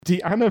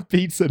Deanna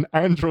beats an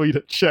android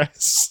at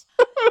chess.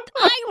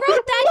 I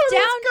wrote that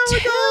down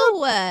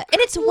too.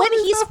 And it's when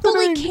he's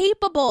fully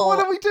capable. What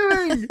are we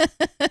doing?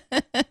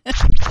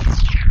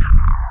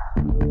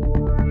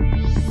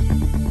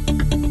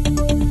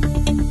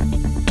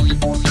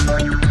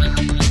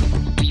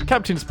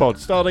 Captain's Pod,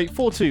 Stardate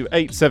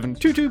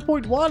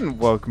 428722.1.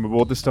 Welcome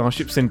aboard the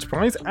Starship's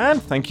Enterprise,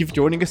 and thank you for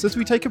joining us as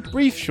we take a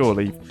brief shore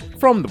leave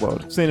from the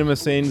world of cinema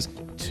sins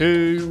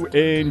to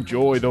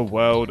enjoy the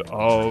world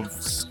of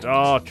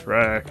Star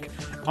Trek.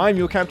 I'm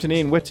your Captain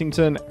Ian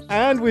Whittington,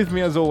 and with me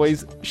as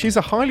always, she's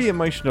a highly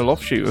emotional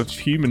offshoot of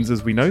humans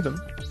as we know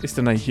them. It's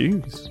Danae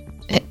Hughes.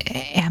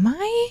 Am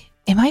I?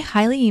 Am I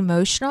highly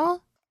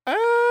emotional?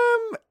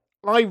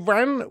 I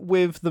ran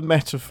with the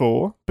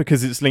metaphor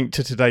because it's linked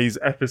to today's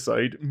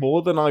episode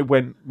more than I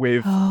went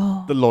with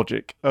the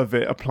logic of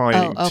it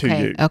applying to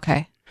you.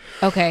 Okay.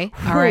 All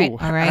right.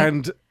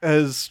 And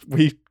as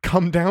we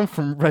come down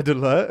from Red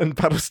Alert and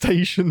battle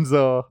stations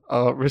are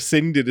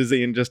rescinded as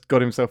Ian just got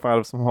himself out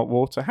of some hot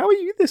water, how are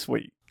you this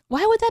week?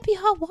 Why would that be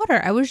hot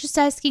water? I was just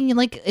asking,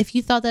 like, if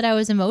you thought that I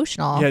was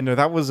emotional. Yeah, no,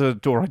 that was a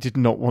door I did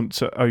not want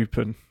to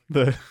open.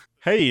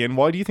 Hey, and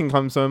why do you think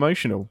I'm so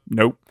emotional?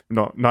 Nope,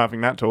 not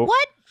having that talk.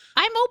 What?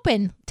 I'm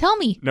open. Tell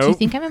me. Nope. Do you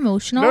think I'm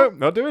emotional? Nope,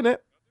 not doing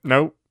it.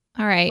 Nope.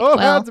 All right. Oh,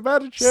 well, that's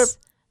about a ship.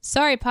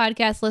 Sorry,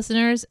 podcast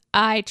listeners.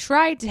 I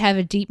tried to have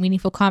a deep,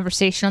 meaningful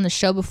conversation on the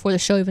show before the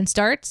show even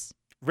starts.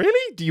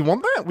 Really? Do you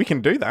want that? We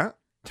can do that.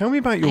 Tell me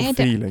about your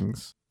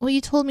feelings. Well,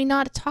 you told me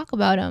not to talk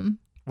about them.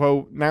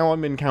 Well, now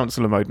I'm in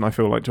counselor mode and I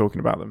feel like talking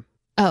about them.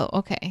 Oh,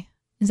 okay.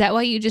 Is that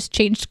why you just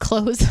changed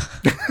clothes?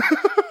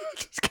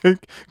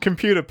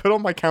 Computer, put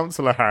on my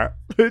counselor hat.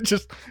 It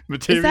just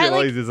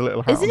materializes a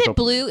little hat. Isn't it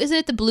blue? Isn't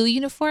it the blue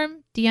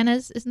uniform?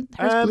 Deanna's, isn't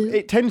hers blue?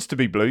 It tends to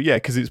be blue, yeah,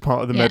 because it's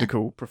part of the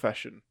medical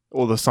profession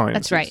or the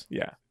sciences. That's right.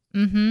 Yeah.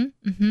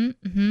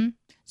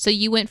 So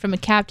you went from a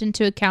captain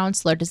to a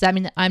counselor. Does that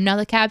mean that I'm now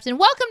the captain?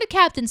 Welcome to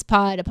Captain's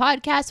Pod, a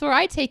podcast where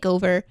I take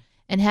over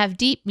and have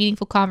deep,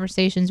 meaningful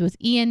conversations with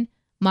Ian,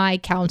 my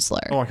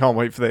counselor. Oh, I can't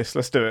wait for this.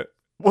 Let's do it.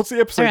 What's the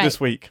episode this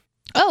week?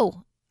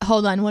 Oh,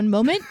 hold on one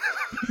moment.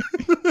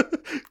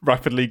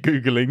 Rapidly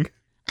Googling.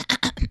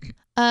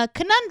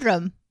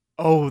 Conundrum.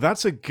 Oh,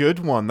 that's a good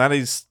one. That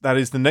is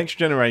the Next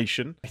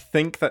Generation. I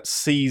think that's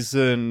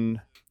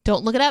season...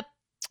 Don't look it up.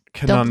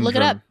 Conundrum. Don't look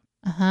it up.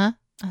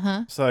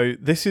 So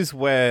this is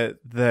where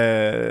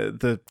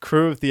the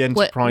crew of the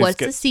Enterprise what's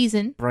gets the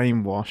season?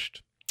 Brainwashed.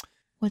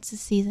 What's the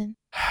season?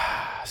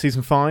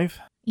 Season 5?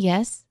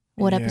 Yes.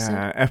 What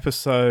episode?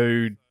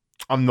 Episode...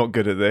 I'm not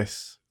good at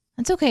this.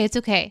 It's okay. It's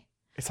okay.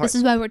 It's like this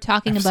is why we're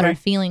talking about our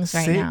feelings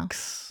right now.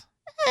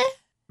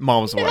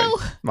 Miles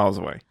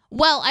away.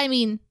 Well, I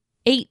mean,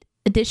 8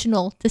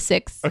 additional to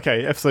 6.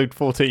 Okay, episode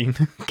 14.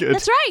 Good.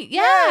 That's right.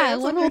 Yeah.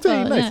 Episode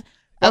 14. Nice. Yeah.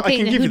 Well,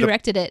 okay, who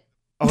directed it?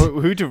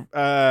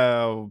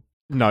 Oh,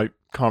 no,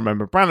 can't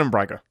remember. Brandon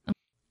Braga.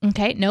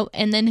 Okay, no.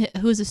 And then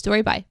who's the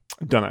story by?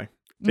 Don't know.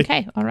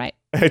 Okay, all right.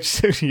 No,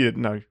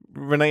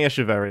 Renee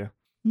Echeverria.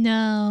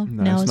 No,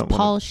 it's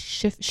Paul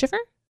Schiffer?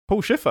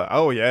 Paul Schiffer.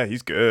 Oh, yeah,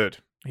 he's good.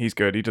 He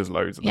does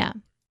loads of them. Yeah.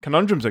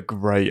 Conundrum's a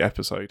great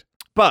episode.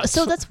 But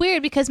so that's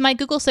weird because my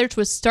Google search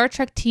was Star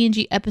Trek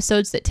TNG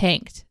episodes that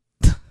tanked.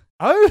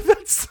 Oh,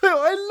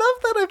 I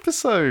love that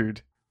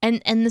episode.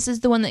 And this is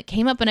the one that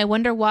came up, and I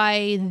wonder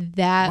why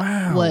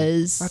that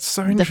was that's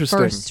so interesting.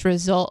 The first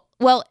result.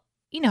 Well,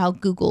 you know how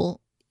Google,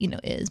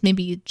 is.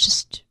 Maybe you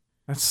just...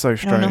 That's so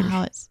strange. I don't know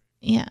how it's...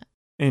 Yeah.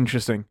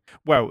 Interesting.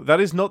 Well, that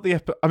is not the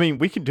episode... I mean,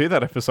 we can do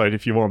that episode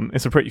if you want.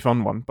 It's a pretty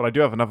fun one, but I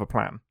do have another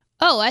plan.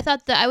 Oh, I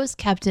thought that I was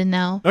captain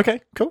now. Okay,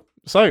 cool.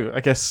 So,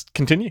 I guess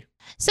continue.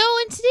 So,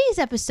 in today's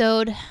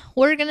episode,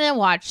 we're going to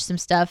watch some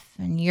stuff,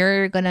 and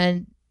you're going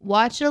to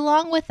watch it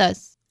along with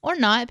us. Or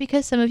not,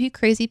 because some of you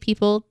crazy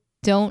people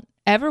don't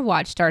ever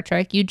watch Star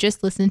Trek. You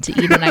just listen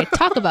to Ian and I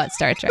talk about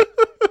Star Trek.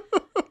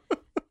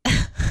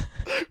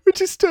 Which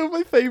is still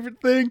my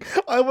favourite thing.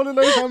 I want to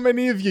know how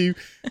many of you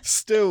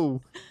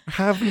still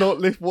have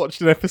not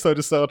watched an episode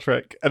of Star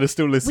Trek and are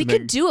still listening. We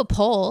could do a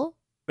poll.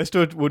 We'll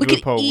do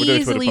a poll. We'll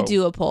easily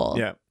do a poll.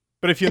 Yeah.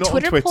 But if you're not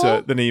on Twitter,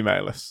 poll? Then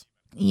email us.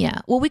 Yeah.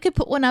 Well, we could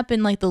put one up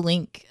in the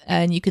link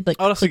and you could click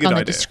on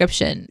the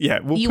description. Yeah.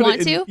 You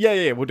want to?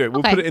 Yeah, we'll do it.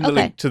 We'll put it in the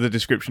link to the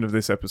description of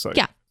this episode.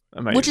 Yeah.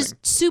 Amazing. Which is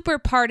super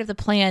part of the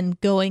plan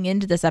going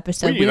into this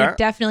episode. We're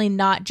definitely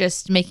not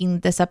just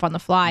making this up on the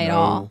fly at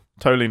all.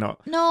 Totally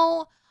not.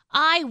 No,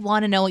 I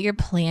want to know what your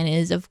plan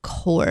is, of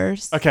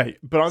course. Okay,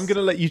 but I'm going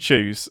to let you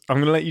choose.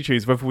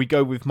 Whether we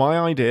go with my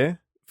idea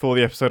for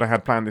the episode I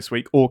had planned this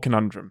week or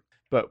Conundrum.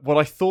 But what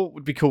I thought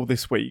would be cool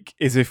this week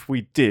is if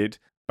we did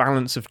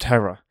Balance of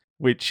Terror,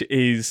 which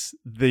is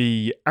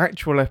the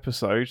actual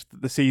episode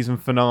that the season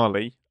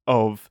finale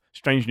of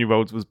Strange New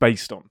Worlds was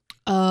based on.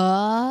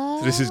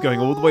 So this is going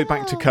all the way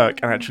back to Kirk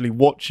and actually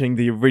watching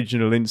the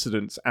original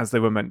incidents as they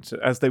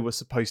were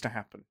supposed to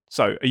happen.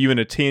 So, are you in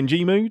a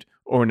TNG mood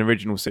or an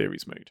original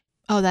series mood?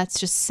 Oh, that's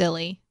just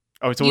silly.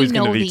 Oh, it's always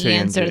going to be TNG. You know the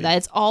answer to that.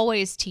 It's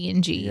always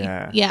TNG.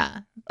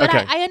 Yeah. But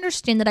okay. I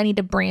understand that I need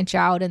to branch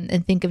out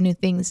and think of new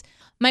things.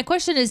 My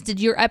question is, did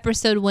your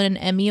episode win an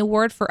Emmy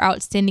Award for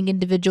Outstanding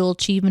Individual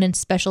Achievement in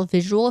Special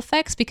Visual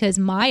Effects? Because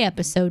my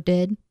episode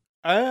did.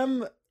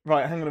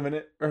 Right, hang on a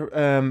minute.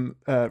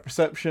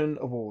 Reception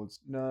awards.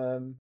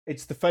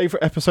 It's the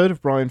favourite episode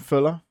of Brian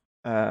Fuller.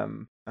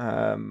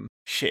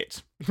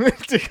 Shit.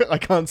 I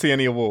can't see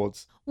any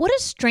awards. What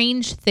a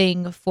strange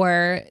thing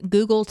for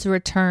Google to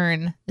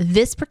return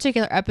this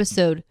particular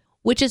episode,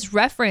 which is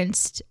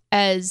referenced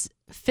as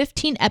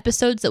 15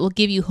 episodes that will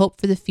give you hope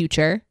for the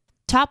future,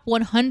 top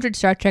 100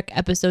 Star Trek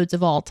episodes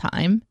of all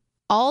time,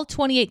 all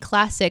 28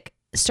 classic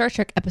Star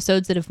Trek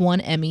episodes that have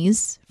won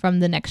Emmys from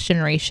The Next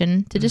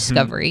Generation to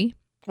Discovery.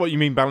 What, you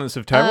mean Balance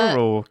of Terror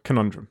or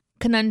Conundrum?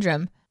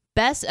 Conundrum.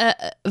 Best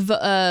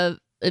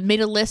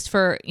made a list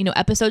for,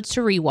 episodes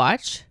to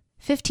rewatch.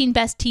 15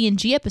 best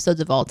TNG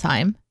episodes of all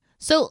time.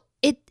 So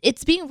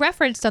it's being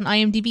referenced on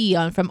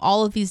IMDb from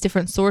all of these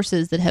different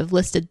sources that have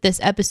listed this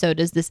episode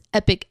as this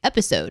epic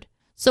episode.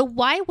 So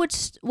why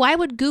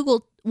would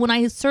Google, when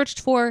I searched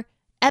for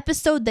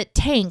episode that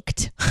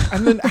tanked?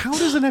 And then how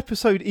does an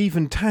episode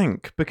even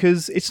tank?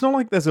 Because it's not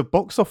like there's a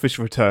box office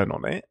return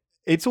on it.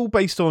 It's all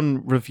based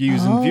on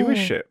reviews and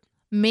viewership.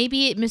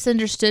 Maybe it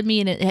misunderstood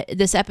me and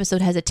this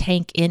episode has a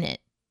tank in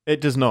it. It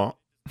does not.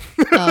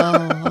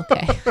 Oh,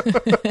 okay.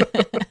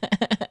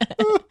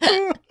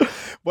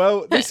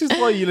 Well, this is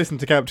why you listen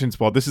to Captain's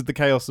Pod. This is the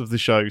chaos of the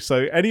show.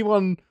 So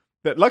anyone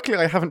that, luckily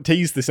I haven't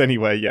teased this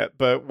anywhere yet,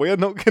 but we are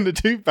not going to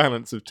do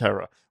Balance of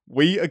Terror.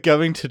 We are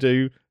going to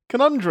do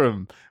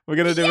Conundrum. We're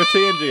going to do a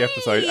TNG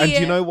episode. And do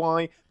you know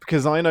why?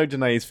 Because I know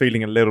Danae is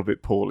feeling a little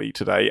bit poorly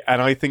today,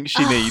 and I think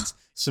she needs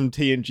some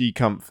TNG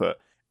comfort.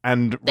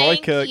 And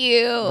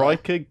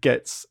Riker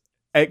gets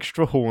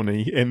extra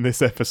horny in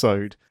this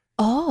episode.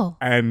 Oh.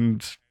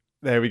 And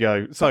there we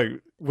go. So,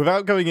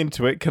 without going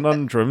into it,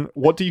 Conundrum,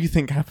 what do you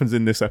think happens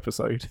in this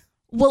episode?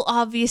 Well,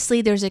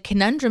 obviously, there's a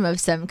conundrum of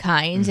some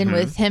kind. And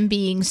with him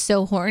being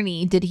so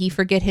horny, did he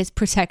forget his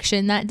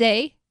protection that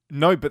day?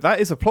 No, but that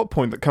is a plot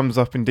point that comes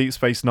up in Deep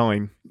Space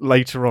Nine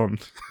later on.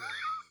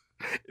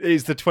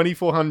 It's the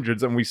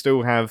 2400s, and we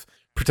still have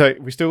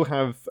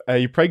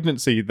a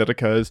pregnancy that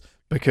occurs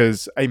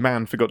because a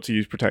man forgot to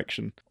use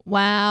protection.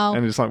 Wow.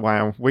 And it's like,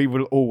 wow, we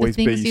will always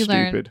be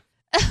stupid.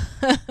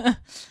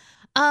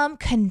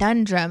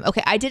 Conundrum.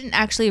 Okay, I didn't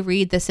actually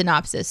read the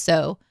synopsis,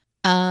 so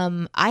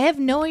I have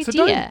no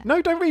idea.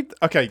 Don't read.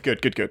 Okay,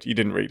 good. You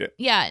didn't read it.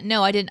 Yeah,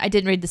 no, I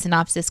didn't read the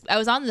synopsis. I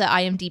was on the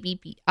IMDb.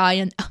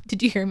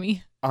 Did you hear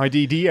me?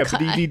 IDD.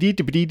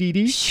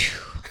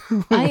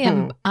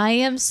 I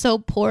am so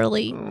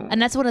poorly,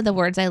 and that's one of the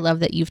words I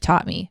love that you've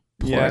taught me.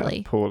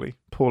 Poorly. Yeah,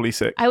 poorly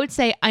sick. I would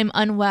say I'm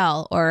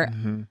unwell, or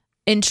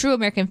in true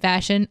American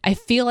fashion, I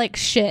feel like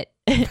shit.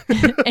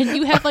 And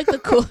you have like the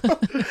cool.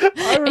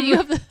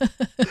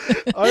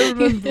 I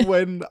remember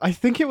when, I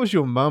think it was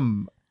your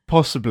mum,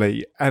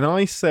 possibly, and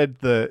I said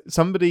that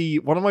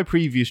one of my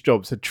previous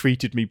jobs had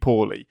treated me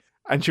poorly,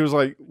 and she was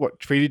like, "What,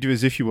 treated you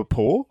as if you were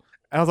poor?"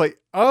 And I was like,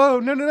 "Oh,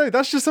 no,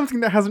 that's just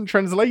something that hasn't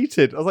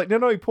translated." I was like,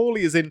 "No,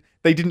 poorly as in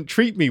they didn't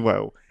treat me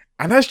well,"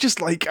 and that's just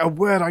like a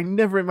word I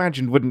never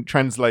imagined wouldn't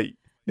translate.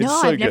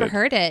 I've never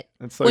heard it.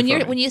 It's so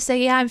when you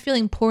say, "Yeah, I'm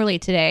feeling poorly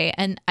today,"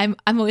 and I'm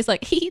always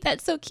like, "Hee,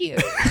 that's so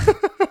cute."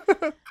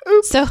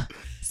 So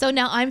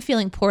now I'm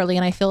feeling poorly,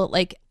 and I feel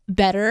like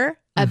better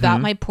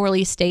about my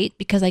poorly state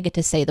because I get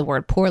to say the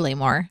word poorly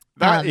more.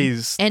 That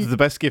is the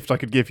best gift I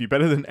could give you,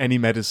 better than any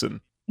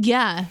medicine.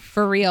 Yeah,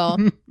 for real.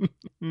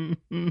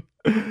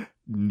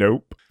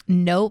 Nope.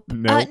 No,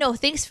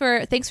 thanks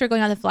for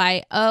going on the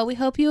fly. We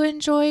hope you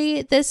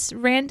enjoy this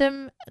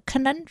random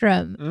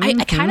conundrum. I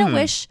kind of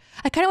wish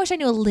I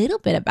knew a little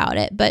bit about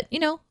it, but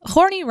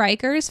horny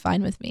Riker is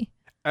fine with me.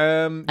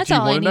 That's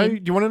all I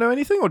need. Do you want to know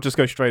anything, or just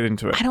go straight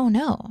into it? I don't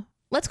know.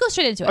 Let's go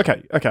straight into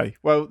it. Okay.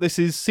 Well, this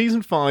is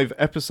season 5,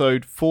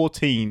 episode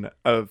 14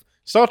 of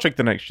Star Trek: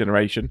 The Next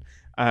Generation.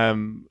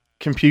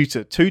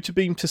 Computer, to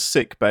beam to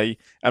sick bay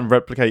and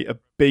replicate a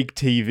big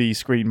TV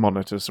screen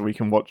monitor so we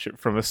can watch it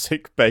from a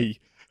sick bay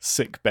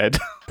sick bed.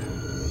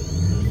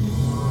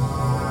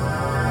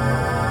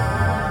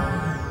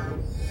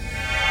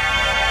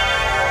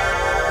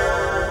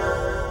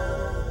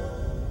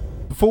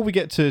 Before we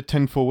get to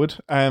 10 forward,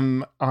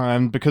 and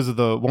because of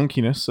the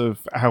wonkiness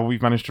of how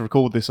we've managed to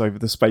record this over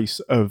the space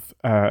of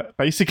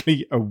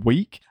basically a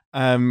week,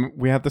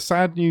 we had the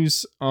sad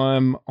news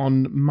on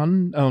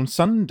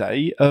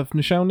Sunday of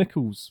Nichelle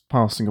Nichols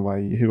passing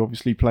away, who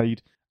obviously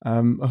played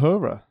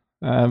Uhura.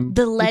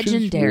 The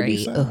legendary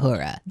really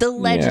Uhura. The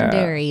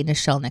legendary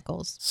Nichelle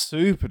Nichols.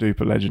 Super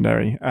duper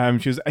legendary.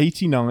 She was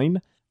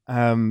 89,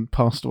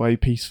 passed away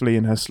peacefully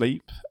in her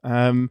sleep.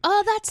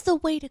 That's the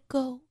way to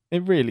go.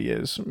 It really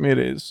is. It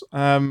is.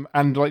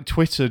 And like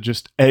Twitter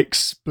just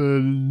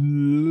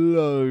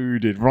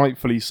exploded,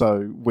 rightfully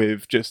so,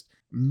 with just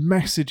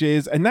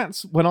messages. And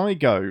that's when I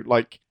go,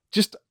 like,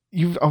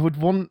 I would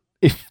want,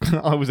 if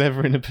I was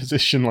ever in a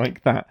position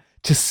like that,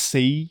 to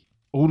see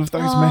all of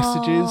those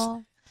messages.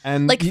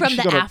 And like from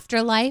the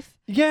afterlife?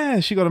 Yeah,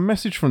 she got a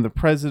message from the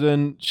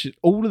president.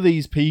 All of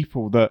these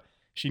people that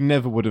she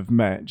never would have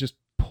met just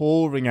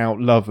pouring out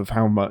love of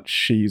how much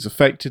she's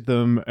affected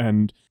them,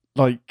 and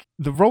like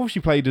the role she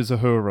played as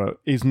Uhura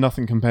is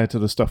nothing compared to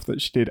the stuff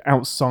that she did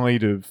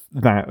outside of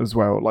that as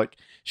well. Like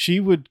she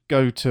would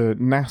go to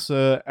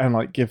NASA and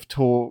like give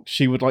talks.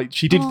 She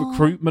did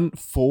recruitment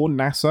for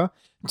NASA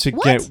to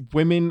get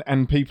women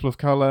and people of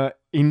color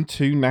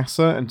into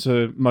NASA and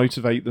to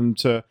motivate them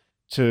to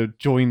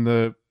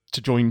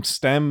join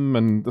STEM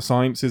and the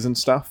sciences and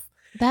stuff.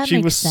 She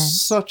was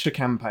sense. Such a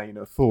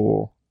campaigner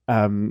for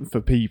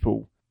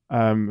people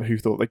who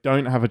thought they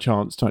don't have a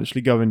chance to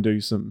actually go and do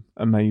some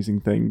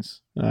amazing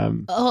things. Yeah,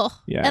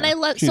 and I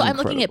love. So I'm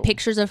looking at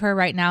pictures of her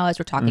right now as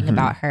we're talking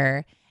about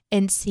her,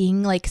 and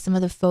seeing like some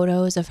of the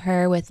photos of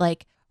her with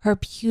like her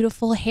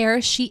beautiful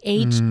hair. She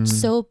aged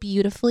so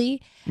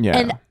beautifully. Yeah.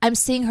 And I'm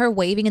seeing her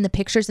waving in the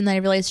pictures, and then I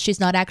realize she's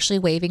not actually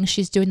waving.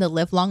 She's doing the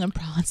live long and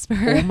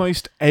prosper.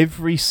 Almost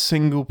every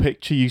single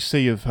picture you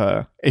see of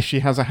her, if she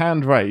has a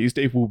hand raised,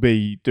 it will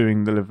be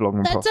doing the live long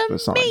and prosper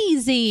sign. That's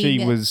amazing.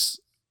 She was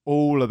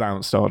all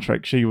about Star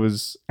Trek. She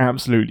was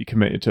absolutely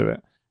committed to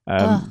it.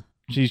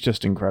 She's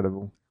just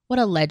incredible. What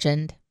a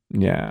legend.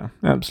 Yeah,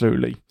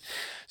 absolutely.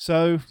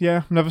 So,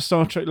 yeah, another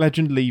Star Trek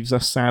legend leaves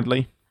us,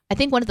 sadly. I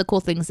think one of the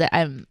cool things that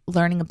I'm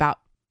learning about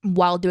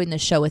while doing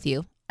this show with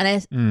you,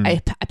 and I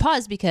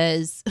pause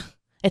because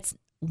it's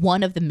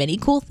one of the many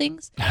cool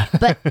things,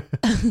 but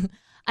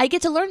I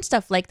get to learn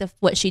stuff like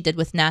what she did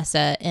with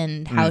NASA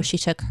and how she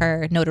took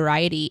her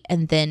notoriety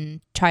and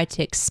then tried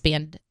to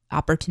expand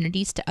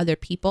opportunities to other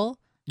people.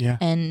 Yeah.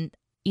 And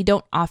you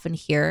don't often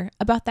hear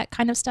about that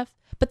kind of stuff,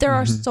 but there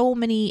are so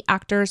many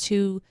actors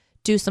who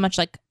do so much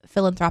like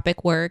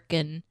philanthropic work,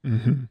 and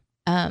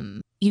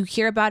you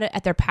hear about it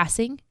at their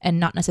passing and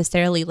not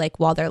necessarily like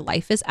while their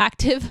life is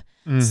active.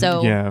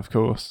 So yeah, of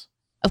course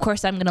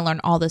I'm going to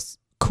learn all this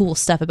cool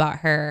stuff about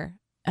her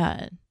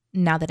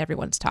now that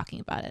everyone's talking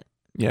about it.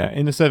 Yeah,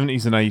 in the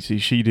 70s and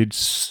 80s, she did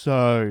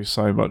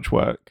so much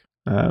work.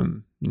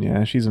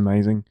 Yeah, she's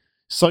amazing.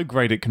 So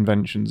great at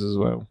conventions as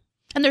well.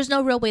 And there's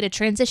no real way to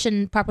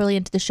transition properly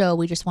into the show.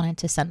 We just wanted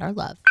to send our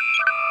love.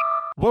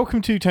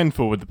 Welcome to 10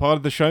 Forward, the part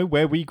of the show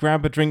where we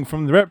grab a drink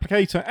from the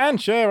replicator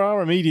and share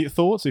our immediate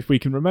thoughts, if we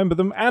can remember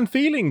them, and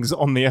feelings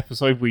on the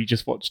episode we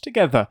just watched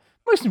together.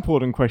 Most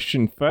important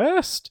question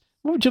first.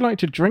 What would you like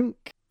to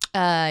drink?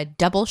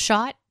 Double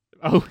shot.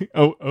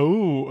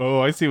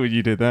 Oh, I see what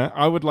you did there.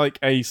 I would like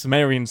a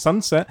Sumerian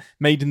sunset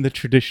made in the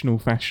traditional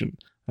fashion.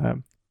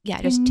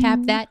 Yeah, just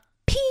tap that.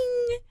 Ping!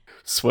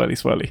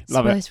 Swirly.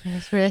 Love it.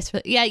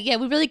 Swirly. Yeah,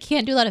 we really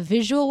can't do a lot of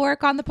visual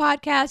work on the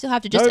podcast. You'll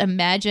have to just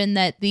imagine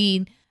that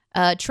the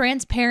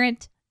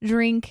transparent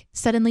drink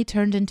suddenly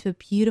turned into a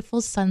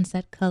beautiful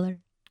sunset color.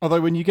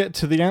 Although when you get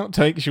to the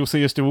outtakes, you'll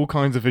see us do all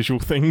kinds of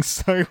visual things,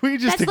 so we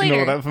just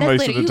ignore that for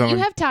most of the time. You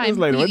have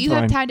time. You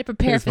have time to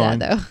prepare for that,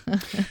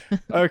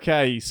 though.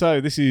 Okay,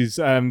 so this is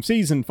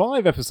season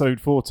 5,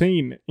 episode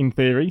 14, in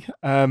theory.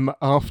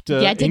 After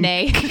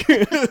Danae.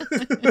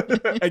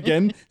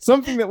 Again,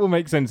 something that will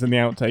make sense in the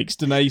outtakes.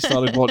 Danae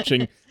started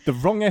watching the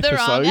wrong episode. The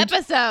wrong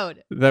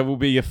episode. There will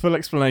be a full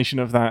explanation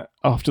of that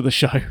after the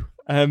show.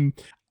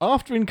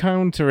 After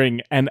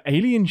encountering an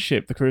alien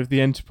ship, the crew of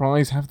the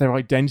Enterprise have their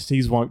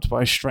identities wiped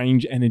by a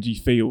strange energy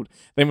field.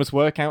 They must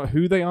work out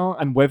who they are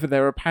and whether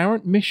their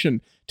apparent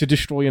mission to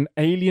destroy an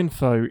alien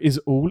foe is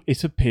all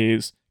it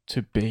appears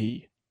to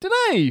be.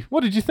 Danae,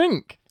 what did you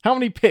think? How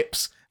many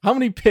pips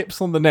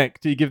on the neck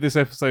do you give this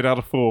episode out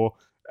of 4?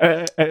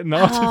 An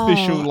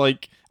artificial,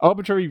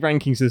 arbitrary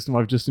ranking system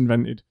I've just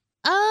invented.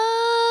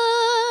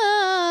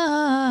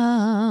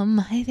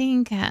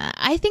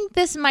 I think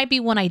this might be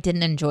one I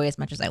didn't enjoy as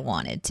much as I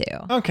wanted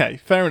to. Okay,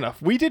 fair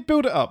enough. We did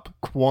build it up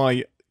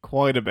quite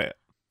a bit.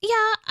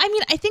 Yeah,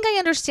 I think I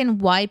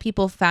understand why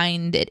people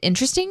find it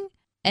interesting,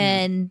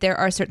 and there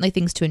are certainly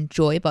things to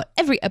enjoy about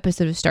every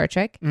episode of Star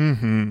Trek.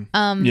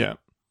 Yeah.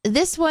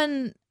 This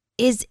one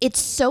it's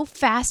so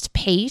fast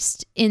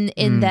paced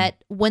in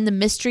that when the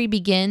mystery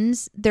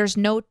begins, there's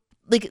no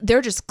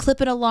they're just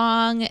clipping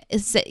along,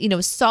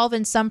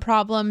 solving some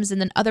problems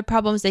and then other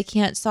problems they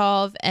can't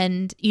solve.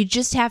 And you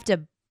just have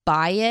to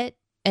buy it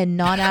and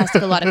not ask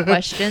a lot of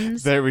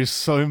questions. There is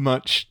so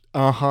much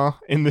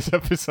in this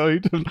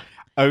episode.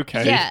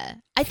 Okay. Yeah.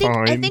 I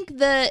think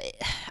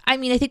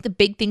the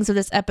big things of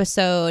this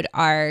episode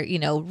are,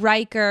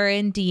 Riker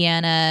and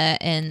Deanna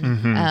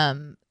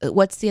and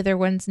what's the other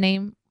one's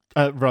name?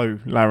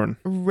 Laren.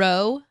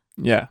 Ro?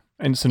 Yeah.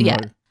 Ensign Ro.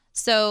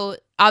 So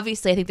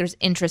obviously, I think there's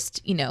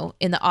interest, in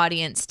the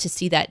audience to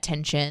see that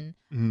tension.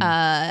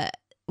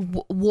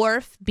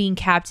 Worf being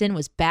captain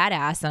was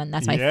badass, and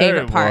that's my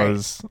favorite part.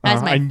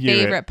 That's my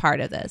favorite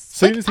part of this. As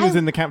soon as he was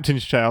in the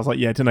captain's chair, I was like,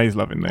 "Yeah, Danae's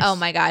loving this." Oh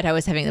my god, I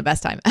was having the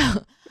best time.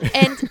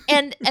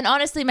 and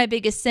honestly, my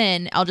biggest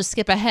sin, I'll just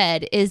skip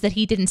ahead, is that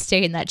he didn't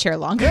stay in that chair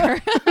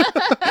longer.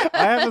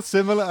 I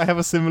have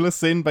a similar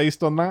sin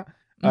based on that.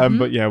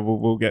 But yeah,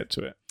 we'll get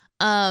to it.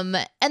 And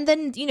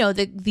then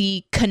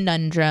the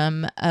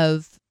conundrum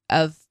of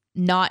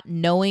not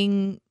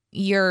knowing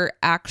your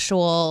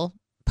actual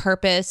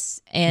purpose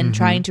and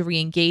trying to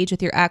re-engage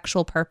with your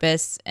actual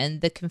purpose,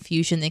 and the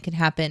confusion that can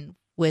happen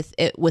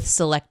with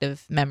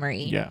selective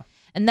memory. Yeah.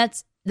 And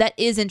that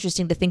is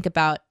interesting to think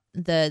about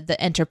the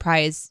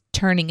Enterprise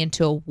turning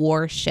into a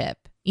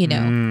warship,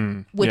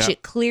 which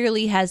it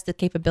clearly has the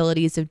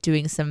capabilities of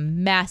doing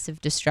some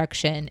massive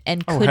destruction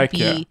and could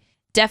be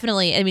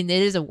definitely, I mean,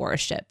 it is a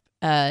warship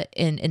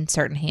in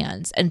certain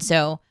hands. And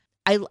so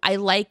I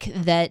like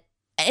that.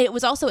 It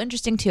was also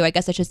interesting too, I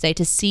guess I should say,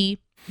 to see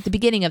the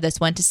beginning of this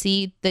one, to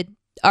see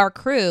our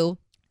crew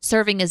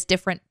serving as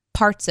different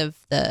parts of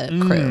the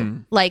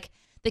crew. Like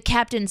the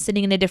captain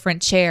sitting in a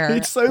different chair.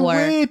 It's so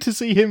weird to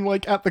see him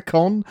like at the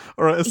con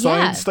or at a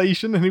science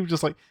station, and he would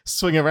just like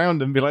swing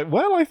around and be like,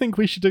 well, I think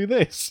we should do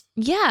this.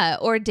 Yeah.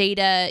 Or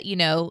Data,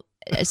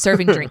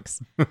 serving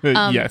drinks.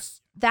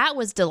 Yes. That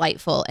was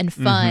delightful and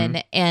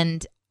fun.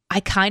 And I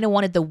kind of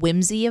wanted the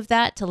whimsy of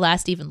that to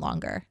last even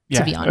longer,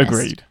 to be honest.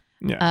 Agreed.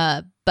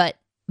 Yeah.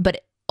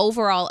 But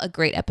overall, a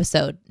great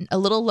episode. A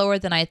little lower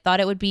than I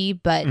thought it would be,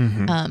 but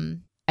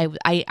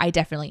I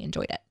definitely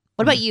enjoyed it.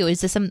 What about you? Is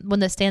this one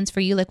that stands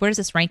for you? Like, where does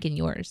this rank in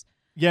yours?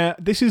 Yeah,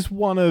 this is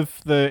one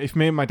of if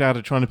me and my dad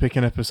are trying to pick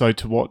an episode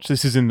to watch,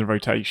 this is in the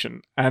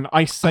rotation. And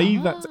I say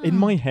that in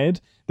my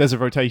head, there's a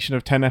rotation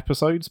of 10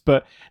 episodes,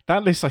 but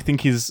that list I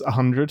think is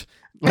 100.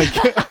 Like,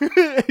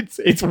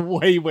 it's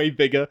way, way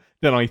bigger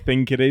than I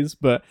think it is.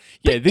 But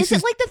yeah, is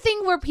it like the thing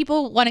where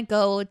people want to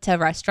go to a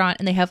restaurant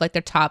and they have like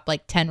their top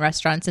like 10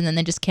 restaurants and then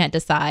they just can't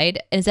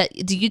decide? And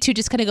do you two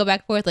just kind of go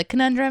back and forth like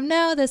Conundrum?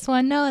 No, this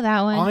one, no,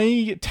 that one.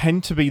 I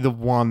tend to be the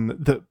one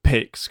that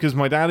picks because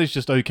my dad is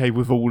just okay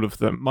with all of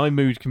them. My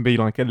mood can be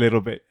like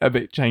a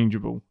bit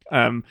changeable.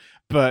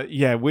 But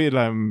yeah,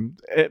 we'll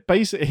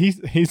basically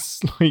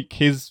he's like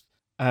his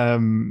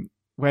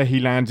where he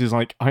lands is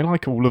like, I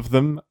like all of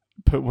them.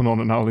 Put one on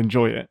and I'll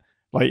enjoy it.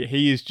 Like,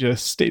 he is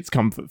just, it's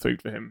comfort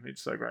food for him.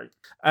 It's so great.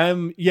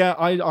 Yeah,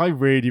 I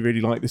really, really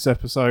like this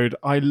episode.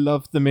 I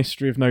love the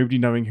mystery of nobody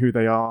knowing who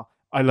they are.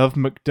 I love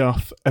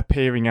Macduff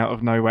appearing out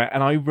of nowhere.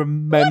 And I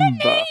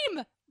remember...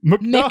 What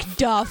a name!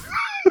 Macduff.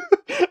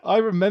 I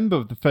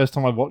remember the first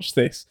time I watched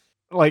this.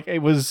 Like, it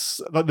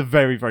was like the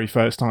very, very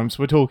first time.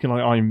 So we're talking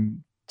like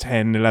I'm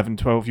 10, 11,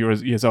 12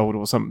 years old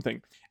or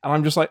something. And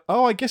I'm just like,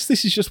 oh, I guess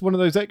this is just one of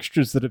those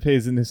extras that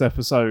appears in this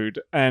episode.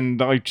 And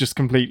I just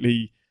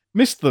completely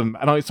missed them.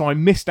 And so I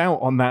missed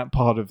out on that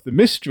part of the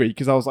mystery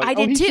because I was like,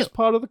 he's just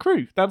part of the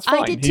crew. That's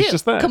fine. I did he's too.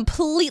 Just there.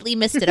 Completely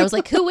missed it. I was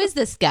like, who is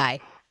this guy?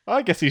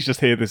 I guess he's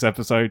just here this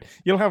episode.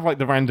 You'll have like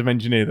the random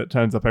engineer that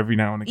turns up every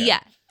now and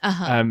again.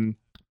 Yeah.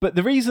 But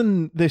the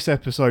reason this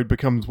episode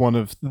becomes one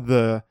of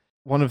the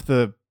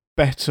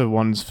better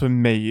ones for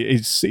me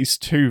is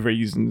two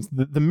reasons.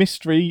 The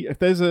mystery, if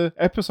there's an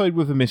episode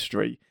with a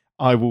mystery,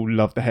 I will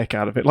love the heck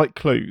out of it. Like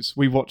Clues.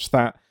 We watched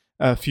that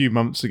a few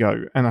months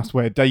ago, and that's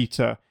where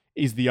Data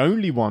is the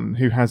only one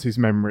who has his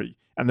memory,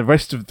 and the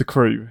rest of the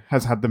crew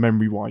has had the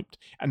memory wiped.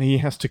 And he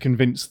has to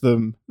convince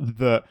them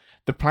that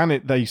the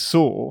planet they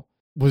saw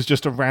was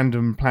just a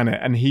random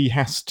planet, and he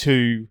has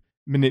to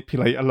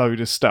manipulate a load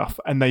of stuff,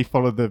 and they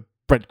follow the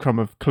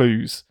breadcrumb of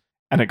clues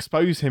and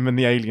expose him, and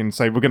the aliens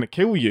say, we're going to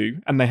kill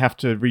you, and they have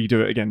to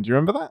redo it again. Do you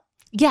remember that?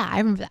 Yeah, I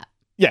remember that.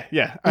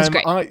 Yeah. That's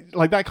great. I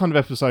like that kind of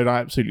episode. I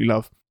absolutely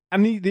love.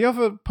 And the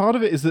other part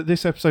of it is that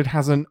this episode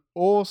has an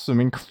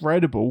awesome,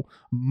 incredible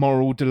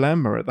moral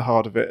dilemma at the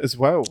heart of it as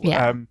well.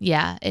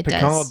 Yeah, it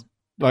Picard, does.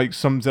 Like,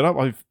 sums it up.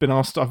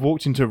 I've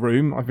walked into a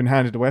room, I've been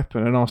handed a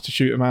weapon and asked to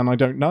shoot a man I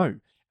don't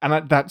know.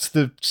 And that's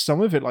the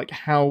sum of it. Like,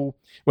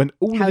 when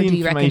all of the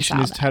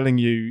information is telling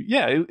you,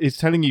 it's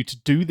telling you to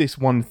do this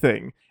one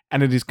thing,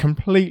 and it is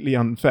completely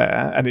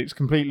unfair and it's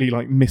completely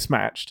like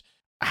mismatched.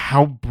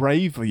 How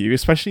brave are you,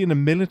 especially in a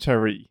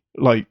military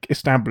like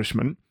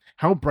establishment?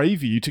 How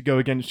brave are you to go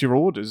against your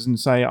orders and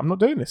say, I'm not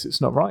doing this,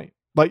 it's not right?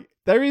 Like,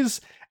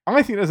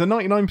 I think there's a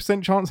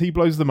 99% chance he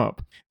blows them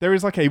up. There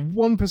is like a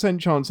 1%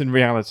 chance in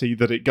reality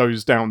that it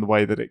goes down the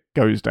way that it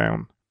goes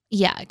down.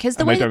 Yeah, because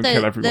the way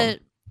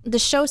the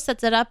show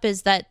sets it up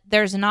is that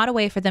there's not a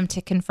way for them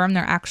to confirm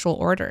their actual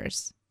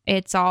orders.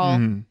 It's all,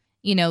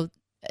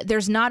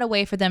 there's not a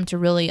way for them to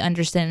really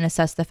understand and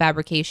assess the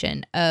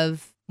fabrication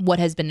of what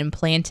has been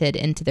implanted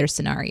into their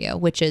scenario,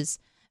 which is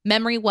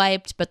memory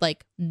wiped, but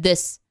like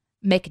this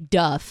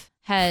Macduff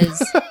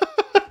has...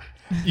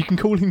 You can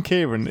call him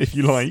Kieran if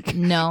you like.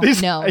 No.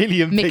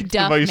 Alien picked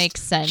the most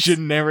makes sense.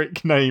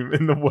 Generic name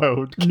in the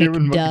world.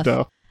 Kieran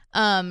Macduff.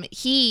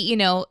 He,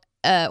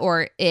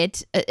 or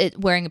it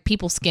wearing a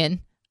people skin.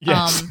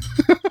 Yes.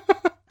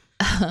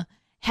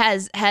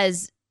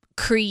 Has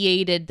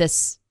created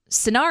this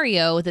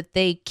scenario that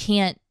they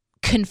can't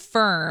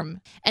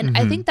confirm. And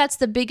I think that's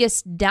the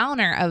biggest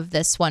downer of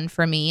this one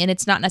for me. And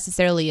it's not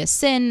necessarily a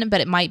sin,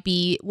 but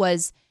it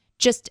was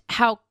just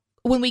how,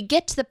 when we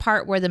get to the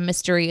part where the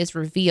mystery is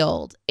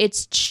revealed,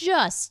 it's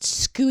just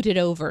scooted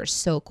over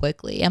so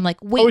quickly. I'm like,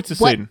 wait, it's a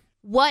sin.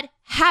 What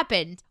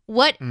happened?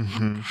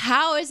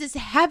 How is this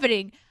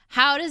happening?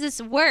 How does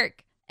this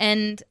work?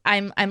 And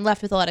I'm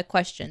left with a lot of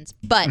questions.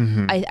 But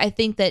I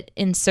think that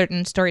in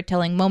certain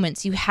storytelling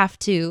moments, you have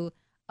to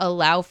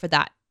allow for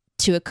that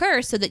to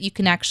occur so that you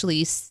can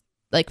actually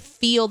like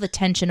feel the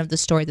tension of the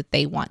story that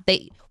they want.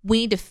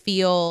 We need to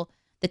feel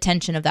the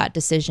tension of that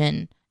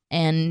decision.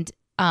 And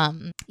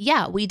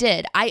yeah, we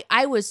did.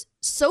 I was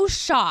so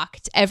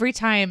shocked every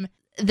time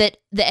that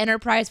the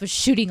Enterprise was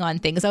shooting on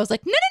things. I was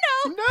like, no.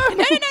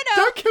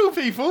 Don't kill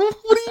people.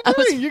 What are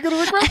you doing? You're going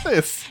to regret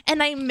this.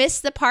 And I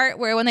missed the part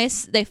where when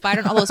they fired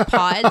on all those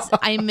pods,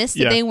 I missed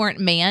that they weren't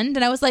manned.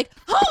 And I was like,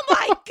 oh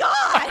my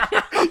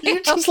God.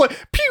 You just like,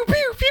 pew,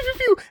 pew, pew, pew,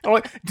 pew. I'm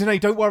like, Danae,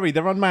 don't worry.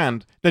 They're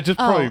unmanned. They're just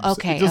probes.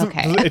 Okay.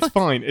 It's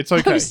fine. It's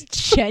okay. I was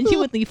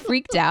genuinely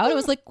freaked out. I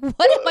was like, what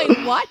am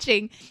I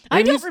watching?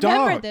 I don't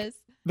remember this.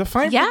 The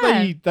fact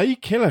that they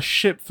kill a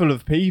ship full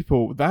of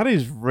people, that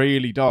is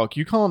really dark.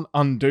 You can't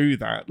undo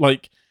that.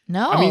 Like,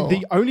 no. I mean,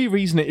 the only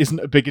reason it isn't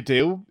a bigger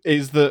deal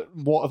is that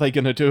what are they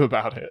going to do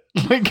about it?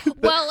 Like,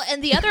 well,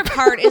 and the other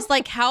part is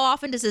like, how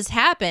often does this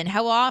happen?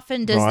 How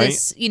often does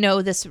this,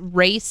 this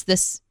race,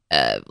 this,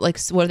 like,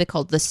 what are they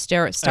called? The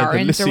Starins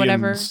or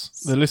whatever?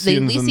 The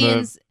Lysians and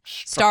the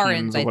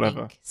Starins, or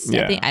whatever. I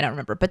think. I don't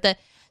remember. But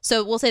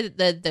so we'll say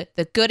that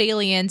the good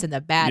aliens and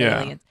the bad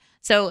aliens.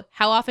 So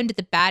how often did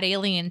the bad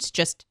aliens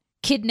just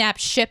kidnap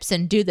ships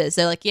and do this?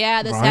 They're like,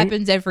 yeah, this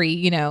happens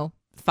every,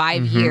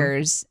 5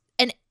 years.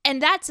 And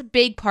that's a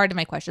big part of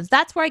my questions.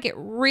 That's where I get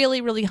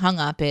really, really hung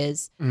up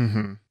is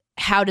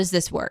how does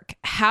this work?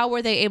 How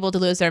were they able to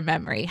lose their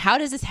memory? How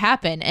does this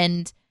happen?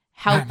 And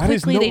how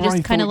quickly they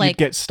just kind of like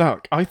get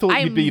stuck. I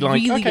thought you'd be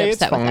like, really okay,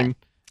 it's fine.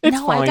 It's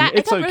fine.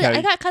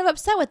 I got kind of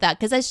upset with that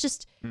because it's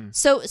just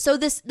so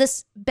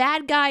this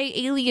bad guy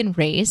alien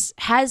race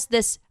has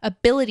this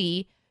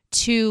ability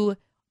to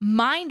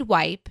mind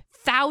wipe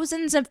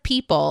thousands of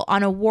people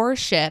on a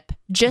warship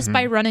just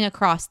by running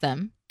across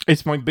them.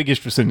 It's my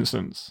biggest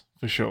resistance,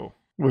 for sure,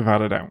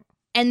 without a doubt.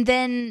 And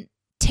then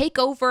take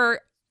over,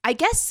 I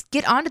guess,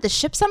 get onto the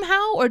ship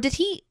somehow? Or did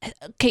he...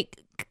 Okay,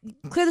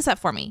 clear this up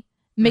for me.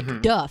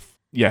 McDuff.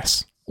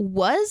 Yes.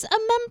 Was a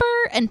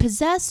member and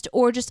possessed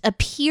or just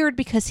appeared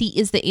because he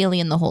is the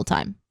alien the whole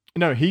time?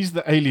 No, he's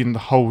the alien the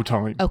whole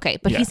time. Okay,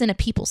 but he's in a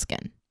people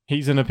skin.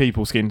 He's in a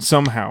people skin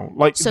somehow.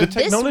 Like, so the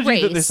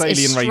technology that this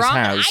alien race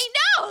has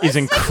is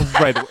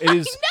incredible. It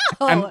is,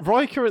 and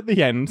Riker at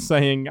the end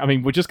saying, I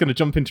mean, we're just going to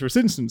jump into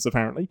resistance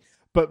apparently,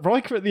 but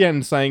Riker at the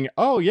end saying,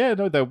 oh yeah,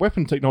 no, their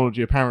weapon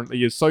technology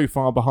apparently is so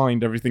far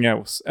behind everything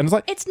else. And it's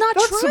like, it's not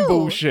true. That's some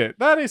bullshit.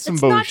 That is some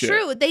bullshit. It's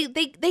not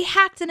true. They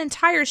hacked an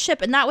entire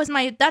ship, and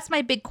that's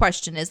my big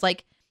question is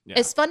like,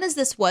 as fun as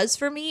this was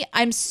for me,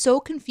 I'm so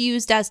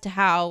confused as to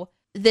how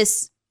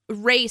this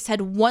race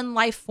had one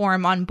life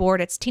form on board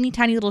its teeny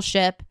tiny little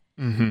ship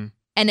and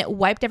it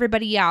wiped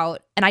everybody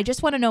out. And I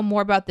just want to know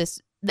more about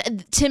this.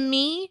 To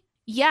me,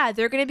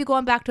 they're going to be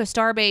going back to a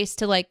starbase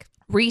to like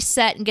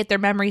reset and get their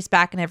memories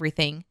back and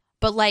everything.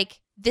 But like,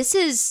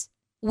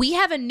 we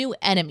have a new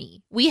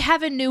enemy. We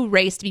have a new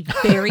race to be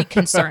very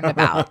concerned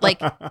about.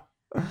 Like,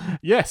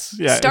 yes,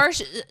 yeah.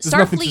 There's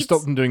nothing to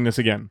stop them doing this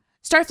again.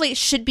 Starfleet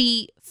should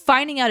be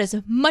finding out as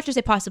much as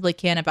they possibly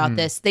can about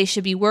this. They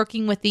should be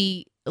working with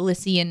the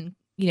Elysian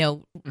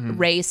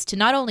race to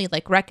not only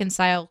like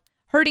reconcile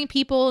hurting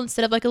people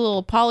instead of like a little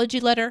apology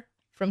letter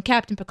from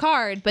Captain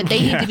Picard, but they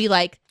need to be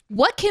like,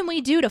 what can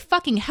we do to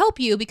fucking help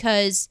you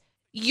because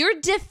you're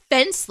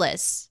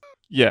defenseless.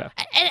 Yeah.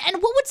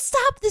 And what would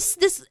stop this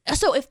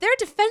so if they're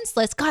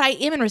defenseless, God, I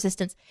am in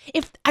resistance.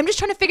 If I'm just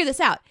trying to figure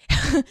this out.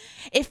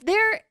 if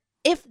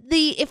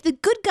the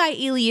good guy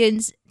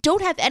aliens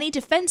don't have any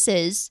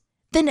defenses,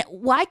 then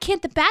why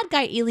can't the bad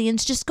guy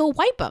aliens just go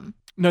wipe them?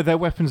 No, their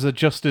weapons are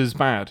just as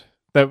bad.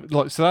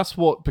 So that's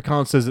what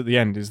Picard says at the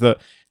end, is that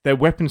their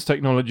weapons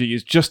technology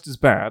is just as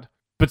bad,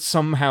 but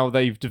somehow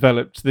they've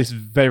developed this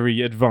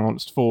very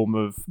advanced form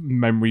of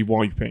memory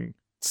wiping,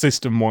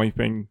 system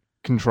wiping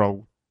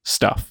control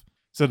stuff.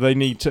 So they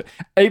need to...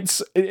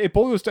 It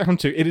boils down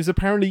to, it is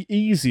apparently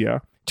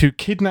easier to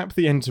kidnap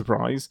the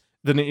Enterprise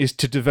than it is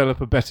to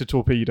develop a better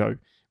torpedo,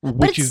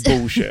 which is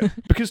bullshit.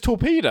 Because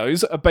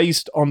torpedoes are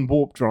based on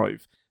warp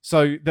drive.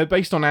 So they're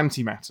based on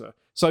antimatter.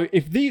 So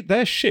if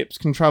their ships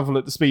can travel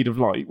at the speed of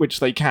light, which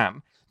they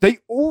can, they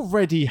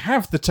already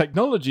have the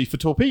technology for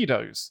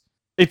torpedoes.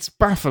 It's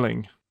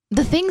baffling.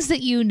 The things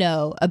that you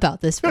know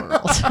about this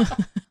world.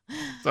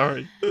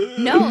 Sorry.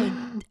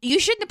 No, you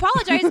shouldn't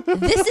apologize.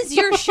 This is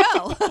your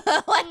show.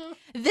 Like,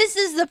 this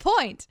is the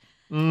point.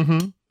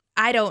 Mm-hmm.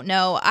 I don't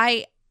know.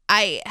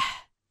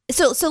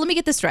 So let me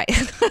get this right.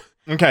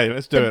 Okay,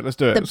 let's do it.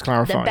 Let's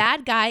clarify. The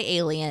bad guy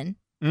alien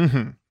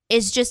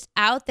is just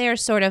out there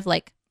sort of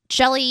like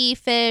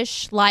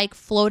jellyfish, like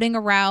floating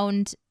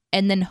around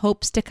and then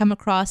hopes to come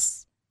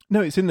across.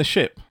 No, it's in the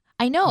ship.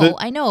 I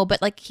know,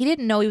 but like he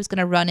didn't know he was going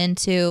to run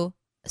into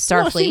Starfleet.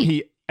 Well, I think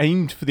he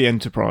aimed for the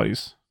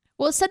Enterprise.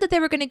 Well, it said that they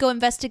were going to go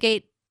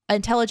investigate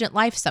intelligent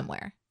life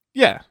somewhere.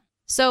 Yeah.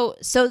 So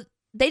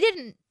they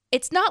didn't.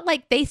 It's not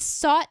like they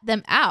sought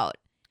them out.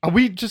 Are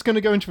we just going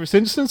to go into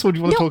resistance, or do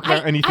you want to talk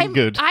about anything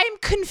good? I'm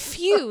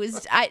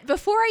confused.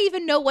 Before I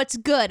even know what's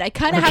good, I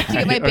kind of have to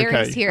get my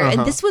bearings here.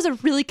 And this was a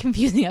really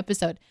confusing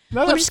episode.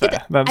 No, let me just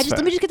fair. Let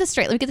me just get this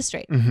straight.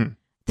 Mm-hmm.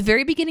 The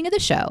very beginning of the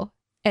show,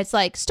 it's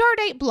like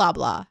Stardate, blah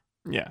blah.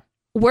 Yeah.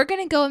 We're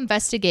going to go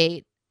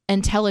investigate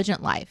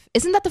intelligent life.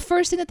 Isn't that the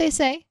first thing that they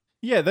say?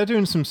 Yeah, they're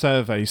doing some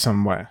survey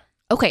somewhere.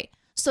 Okay,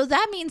 so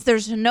that means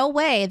there's no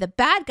way the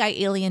bad guy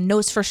alien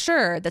knows for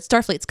sure that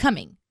Starfleet's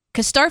coming,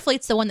 because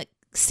Starfleet's the one that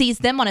sees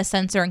them on a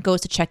sensor and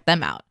goes to check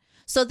them out.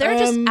 So they're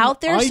just out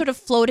there sort of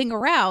floating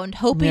around,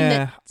 hoping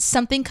that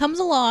something comes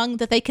along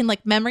that they can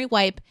like memory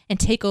wipe and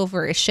take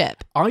over a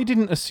ship. I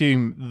didn't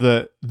assume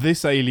that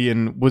this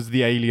alien was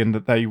the alien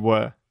that they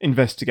were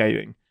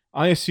investigating.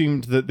 I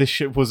assumed that this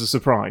ship was a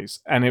surprise,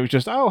 and it was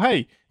just, oh,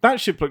 hey,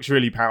 that ship looks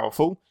really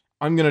powerful.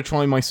 I'm going to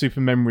try my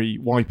super memory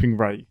wiping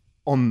ray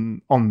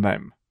on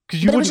them.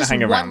 Because you wouldn't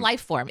hang around. One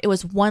life form. It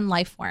was one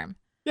life form.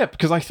 Yeah,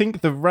 because I think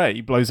the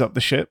ray blows up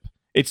the ship.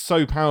 It's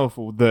so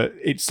powerful that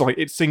it's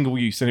single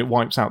use and it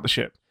wipes out the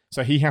ship.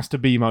 So he has to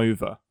beam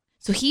over.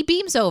 So he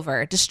beams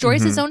over,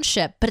 destroys his own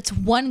ship, but it's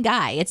one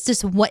guy. It's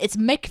just what it's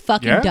Mick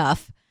fucking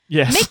Duff.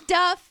 Yes. Mick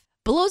Duff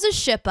blows his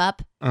ship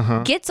up,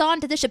 gets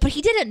onto the ship, but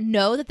he didn't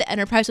know that the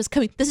Enterprise was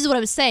coming. This is what I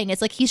was saying.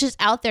 It's like he's just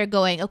out there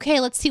going, okay,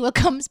 let's see what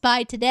comes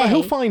by today. But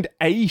he'll find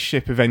a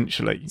ship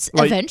eventually.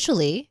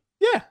 Eventually.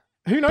 Yeah.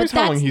 Who knows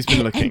how long he's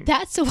been looking? And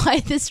that's why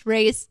this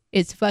race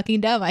is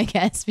fucking dumb, I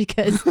guess,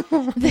 because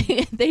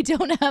they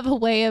don't have a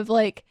way of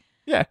like...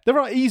 Yeah, there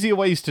are easier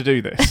ways to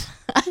do this.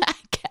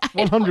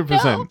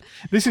 100%.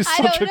 This is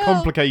such a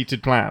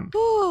complicated plan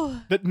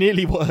that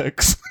nearly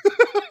works.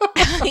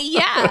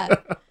 Yeah.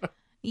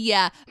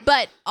 Yeah.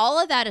 But all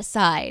of that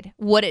aside,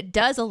 what it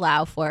does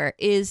allow for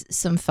is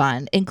some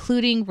fun,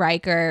 including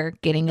Riker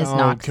getting his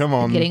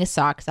getting his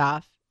socks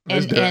off.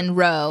 And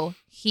Ro.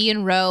 He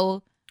and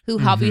Ro, who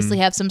obviously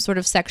have some sort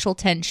of sexual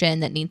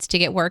tension that needs to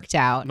get worked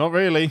out. Not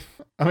really.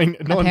 I mean,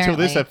 not until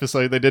this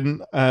episode they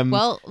didn't.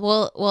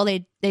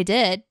 They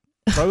did.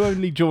 Ro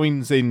only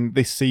joins in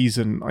this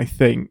season, I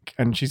think,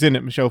 and she's in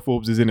it. Michelle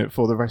Forbes is in it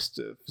for the rest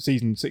of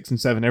season 6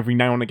 and 7 every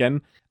now and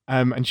again.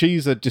 And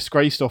she's a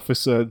disgraced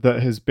officer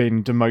that has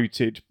been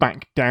demoted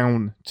back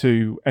down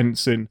to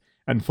ensign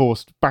and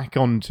forced back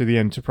onto the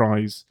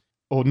Enterprise.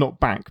 Or not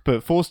back,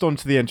 but forced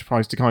onto the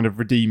Enterprise to kind of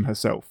redeem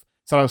herself.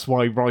 So that's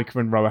why Riker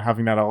and Ro are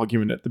having that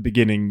argument at the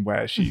beginning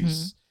where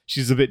she's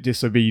a bit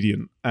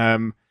disobedient.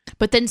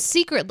 But then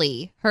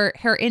secretly,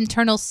 her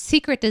internal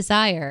secret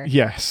desire...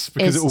 Yes,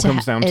 because it all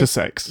comes down to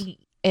sex.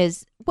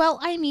 Well,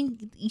 I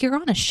mean, you're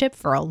on a ship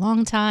for a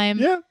long time.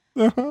 Yeah.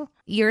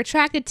 You're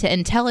attracted to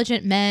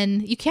intelligent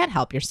men. You can't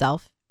help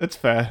yourself. That's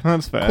fair.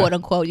 Quote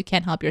unquote, you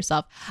can't help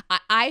yourself.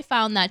 I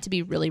found that to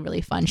be really,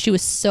 really fun. She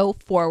was so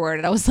forward,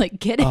 and I was like,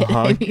 get it.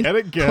 I mean, get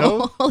it,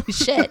 girl. Holy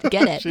shit,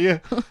 get it.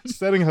 She's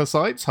setting her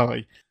sights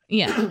high.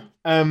 Yeah.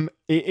 It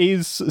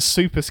is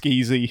super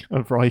skeezy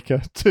of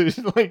Riker to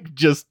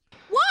just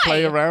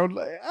play around.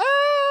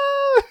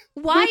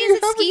 Why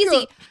is it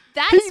skeezy?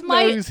 He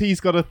knows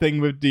he's got a thing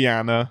with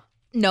Deanna.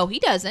 No, he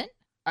doesn't.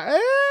 That's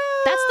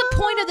the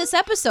point of this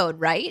episode,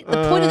 right?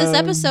 The point of this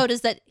episode is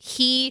that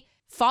he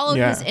followed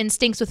his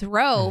instincts with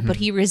Ro, but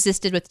he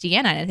resisted with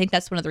Deanna. And I think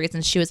that's one of the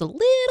reasons she was a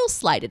little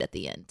slighted at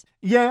the end.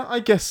 Yeah, I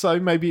guess so.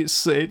 Maybe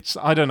it's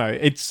I don't know.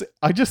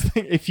 I just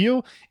think if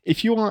you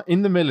are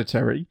in the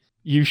military,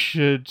 you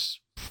should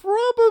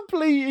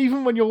probably,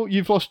 even when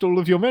you've lost all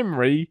of your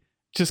memory,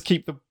 just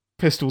keep the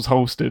pistols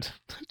holstered.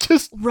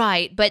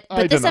 Right, but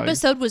this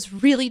episode was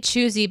really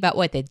choosy about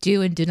what they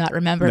do and do not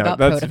remember about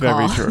protocol.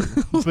 That's very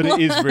true. But it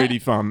is really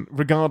fun.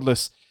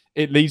 Regardless,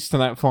 it leads to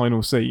that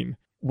final scene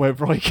where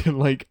Riker,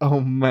 oh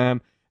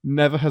man,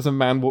 never has a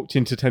man walked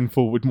into 10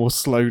 forward more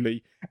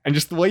slowly. And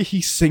just the way he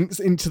sinks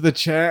into the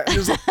chair, and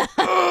just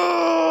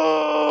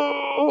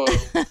oh,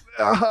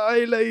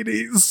 hi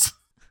ladies,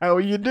 how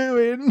are you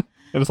doing?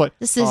 And it's like,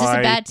 this is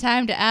a bad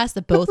time to ask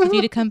the both of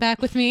you to come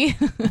back with me.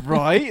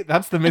 Right?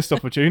 That's the missed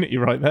opportunity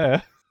right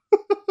there.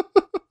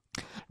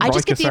 I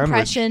just get the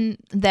impression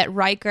that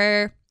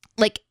Riker,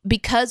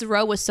 because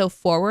Ro was so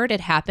forward,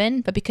 it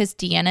happened, but because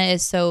Deanna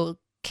is so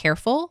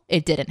careful,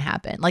 it didn't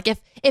happen.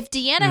 If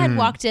Deanna had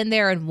walked in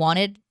there and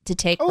wanted to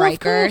take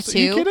Riker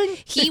too,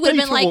 he would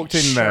have been like,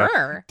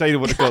 sure. Data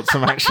would have got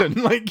some action.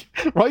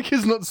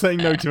 Riker's not saying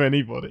no to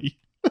anybody.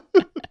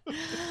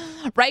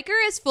 Riker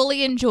is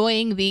fully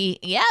enjoying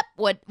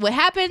what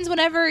happens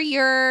whenever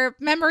you're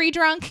memory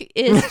drunk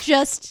is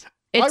just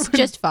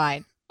just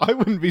fine. I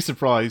wouldn't be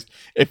surprised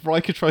if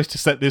Riker tries to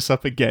set this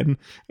up again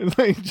and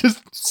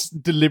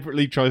just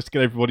deliberately tries to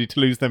get everybody to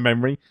lose their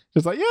memory.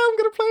 Just I'm going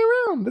to play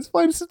around. It's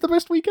fine. This is the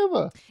best week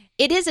ever.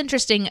 It is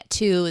interesting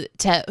to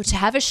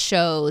have a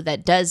show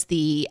that does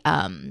the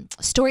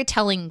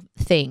storytelling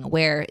thing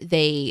where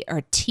they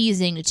are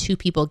teasing two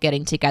people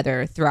getting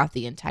together throughout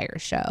the entire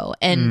show.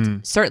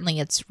 And certainly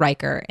it's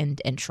Riker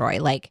and Troy.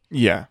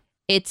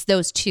 It's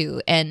those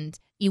two. And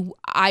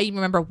I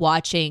remember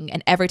watching,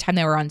 and every time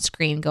they were on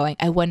screen going,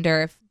 I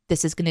wonder if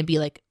this is going to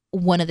be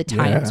one of the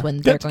times when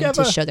they're going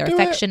to show their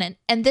affection.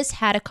 And this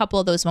had a couple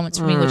of those moments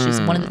for me, which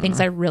is one of the things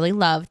I really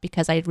loved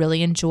because I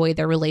really enjoy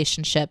their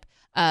relationship.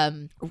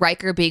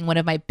 Riker being one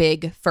of my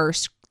big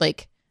first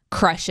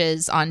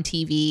crushes on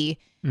TV.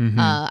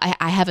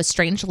 I have a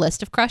strange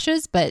list of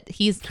crushes, but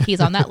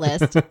he's on that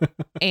list.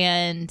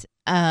 And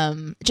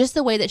just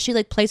the way that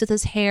she plays with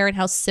his hair and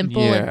how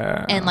simple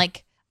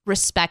and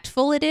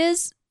respectful it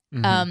is.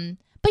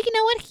 But you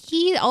know what?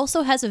 He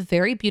also has a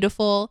very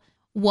beautiful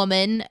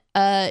woman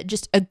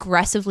just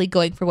aggressively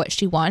going for what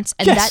she wants,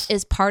 and Yes. that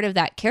is part of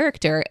that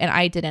character, and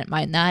I didn't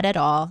mind that at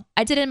all.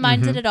 I didn't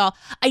mind it at all.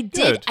 I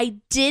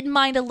did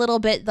mind a little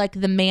bit like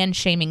the man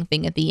shaming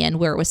thing at the end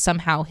where it was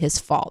somehow his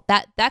fault.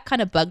 That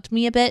kind of bugged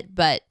me a bit,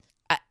 but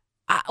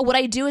what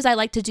I do is I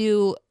like to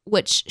do,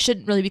 which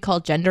shouldn't really be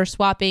called gender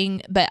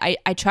swapping, but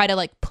I try to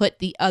like put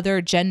the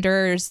other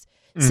genders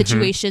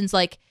situations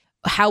like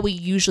how we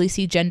usually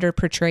see gender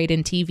portrayed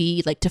in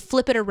TV, like to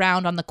flip it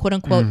around on the quote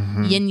unquote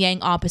yin yang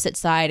opposite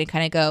side and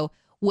kind of go,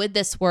 would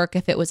this work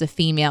if it was a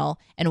female,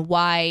 and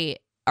why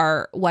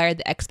are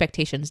the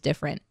expectations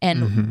different?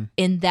 And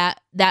in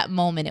that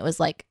moment, it was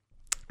like,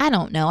 I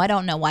don't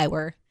know why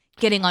we're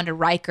getting onto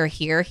Riker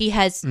here. He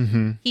had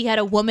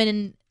a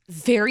woman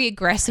very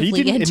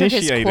aggressively enter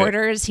his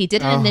quarters. He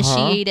didn't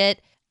initiate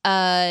it.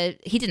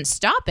 He didn't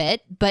stop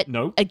it, but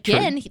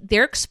again,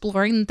 they're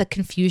exploring the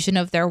confusion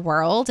of their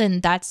world,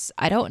 and that's,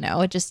 I don't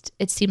know,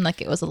 it seemed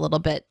like it was a little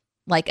bit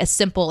like a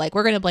simple, like,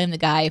 we're going to blame the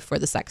guy for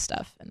the sex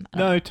stuff. And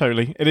no,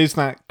 totally. It is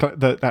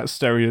that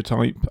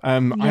stereotype. I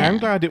am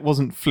glad it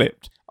wasn't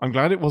flipped. I'm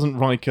glad it wasn't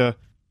Riker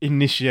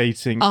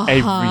initiating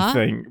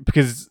everything,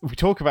 because we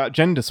talk about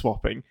gender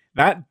swapping.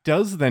 That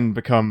does then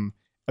become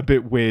a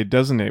bit weird,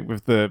 doesn't it,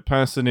 with the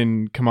person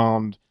in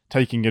command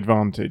taking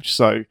advantage.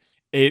 So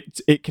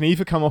it can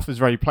either come off as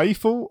very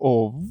playful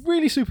or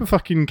really super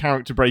fucking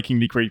character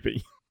breakingly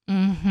creepy.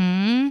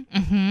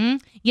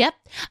 Yep.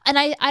 And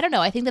I don't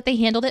know. I think that they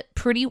handled it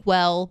pretty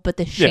well, but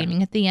the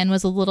shaming at the end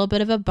was a little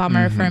bit of a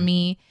bummer for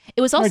me.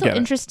 It was also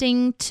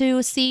interesting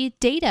to see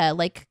Data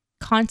like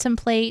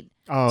contemplate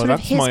sort of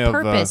his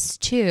purpose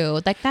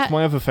too, like that.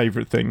 My other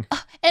favorite thing.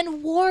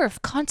 And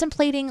Worf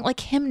contemplating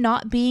like him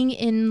not being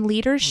in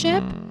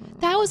leadership.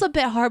 That was a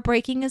bit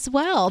heartbreaking as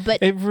well.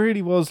 But it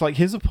really was, like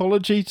his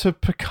apology to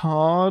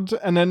Picard,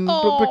 and then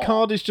but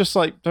Picard is just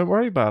like, don't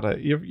worry about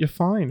it. You're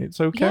fine.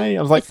 It's okay. Yeah,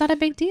 I was like, it's not a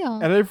big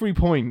deal. At every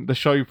point, the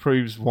show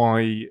proves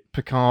why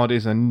Picard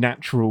is a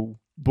natural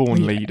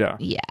born leader.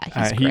 Yeah,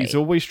 he's great. He's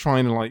always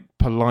trying to like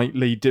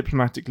politely,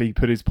 diplomatically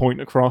put his point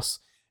across,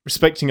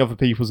 respecting other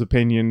people's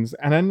opinions.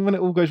 And then when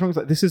it all goes wrong, it's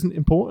like, this isn't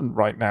important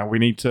right now. We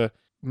need to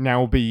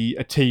now be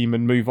a team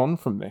and move on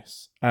from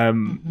this.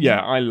 Yeah,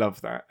 I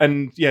love that.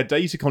 And yeah,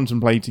 Data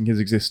contemplating his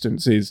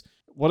existence is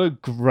what a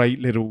great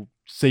little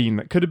scene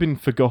that could have been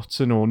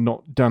forgotten or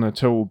not done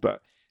at all. But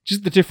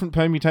just the different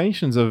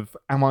permutations of,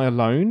 am I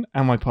alone?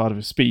 Am I part of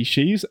a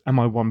species? Am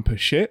I one per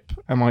ship?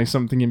 Am I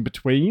something in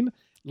between?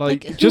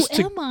 Like just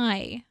who am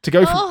I? To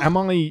go from, am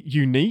I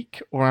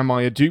unique or am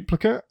I a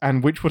duplicate?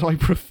 And which would I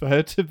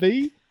prefer to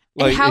be?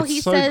 Like, and how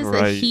he so says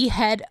great. that he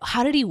had,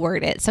 how did he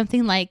word it?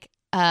 Something like,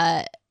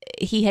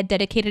 he had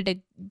dedicated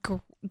a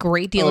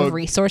great deal of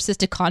resources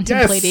to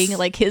contemplating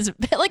like his,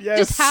 like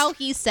just how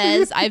he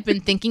says, I've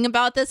been thinking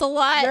about this a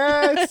lot.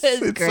 Yes,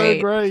 it's great.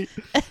 So great.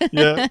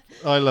 Yeah,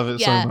 I love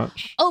it so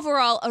much.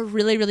 Overall, a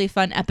really, really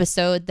fun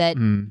episode that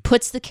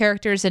puts the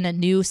characters in a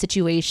new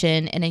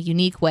situation in a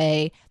unique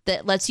way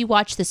that lets you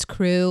watch this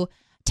crew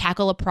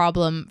tackle a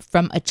problem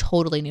from a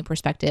totally new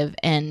perspective.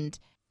 And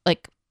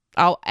like,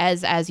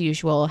 as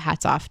usual,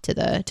 hats off to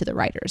the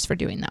writers for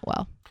doing that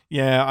well.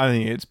 Yeah, I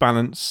think it's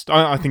balanced.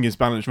 I think it's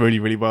balanced really,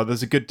 really well.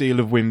 There's a good deal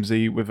of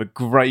whimsy with a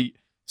great,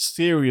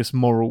 serious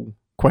moral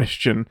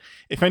question.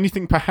 If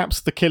anything,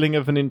 perhaps the killing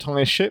of an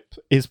entire ship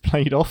is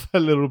played off a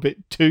little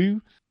bit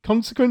too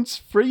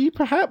consequence-free,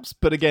 perhaps.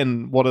 But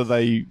again, what are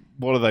they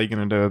going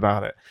to do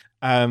about it?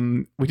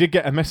 We did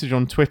get a message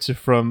on Twitter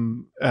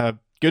from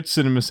Good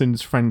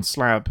CinemaSins friend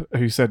Slab,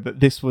 who said that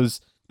this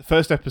was the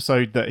first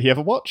episode that he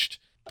ever watched.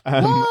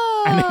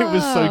 And it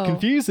was so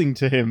confusing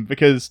to him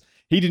because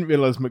he didn't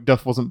realise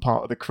Macduff wasn't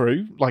part of the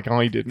crew, like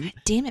I didn't.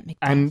 Damn it, Macduff.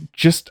 And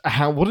just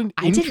what an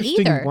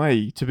interesting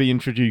way to be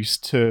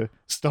introduced to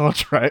Star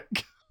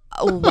Trek.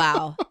 Oh,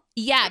 wow.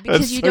 Yeah,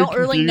 because you don't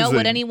really know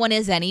what anyone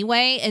is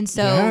anyway, and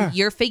so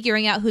you're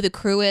figuring out who the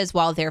crew is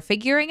while they're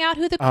figuring out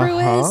who the crew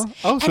is.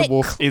 Oh, so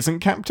Worf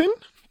isn't captain?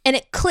 And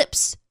it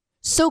clips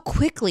so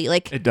quickly.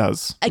 Like, it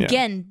does.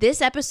 Again,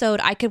 this episode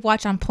I could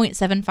watch on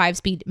 0.75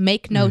 speed,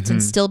 make notes,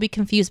 and still be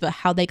confused about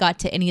how they got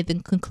to any of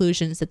the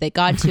conclusions that they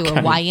got to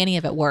or why any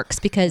of it works,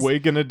 because we're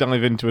going to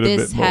dive into it a bit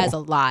more. This has a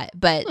lot,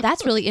 but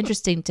that's really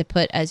interesting to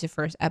put as your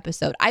first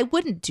episode. I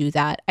wouldn't do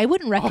that. I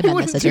wouldn't recommend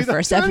this as your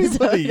first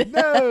episode.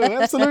 No,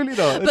 absolutely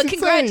not. But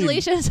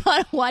congratulations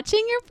on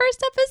watching your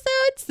first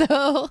episode.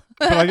 So,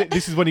 but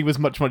this is when he was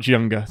much, much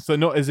younger. So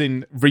not as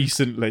in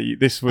recently.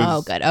 This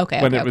was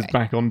when it was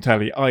back on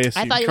telly. I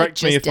assume.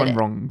 Correct me if I'm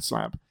wrong,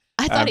 Slab.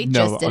 I thought he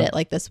just did it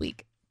like this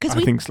week. Because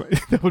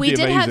we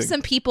did have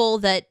some people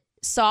that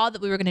saw that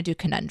we were going to do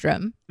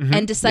Conundrum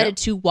and decided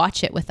to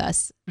watch it with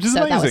us. Which is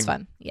so amazing. That was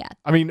fun. Yeah.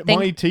 I mean,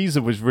 my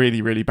teaser was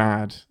really, really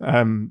bad.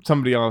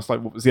 Somebody asked,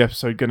 like, what was the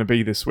episode going to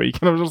be this week?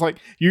 And I was just like,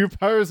 you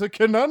pose a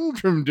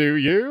conundrum, do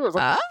you? I was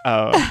like,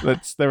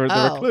 there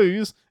are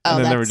clues.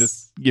 And then they were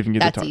just giving you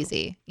the title. That's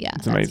easy. Yeah,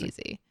 it's amazing. That's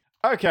easy.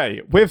 Okay,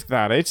 with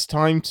that, it's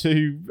time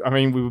to... I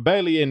mean, we were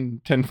barely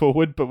in 10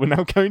 forward, but we're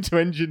now going to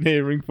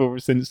engineering for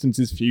this instance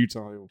is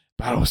futile.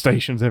 Battle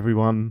stations,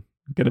 everyone.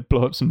 I'm going to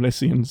blow up some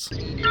Lycians.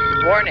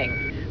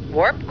 Warning.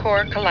 Warp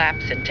core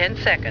collapse in 10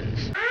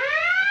 seconds.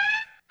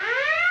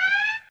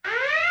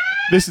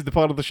 This is the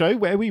part of the show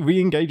where we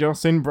re-engage our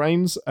sin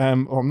brains.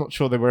 I'm not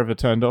sure they were ever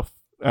turned off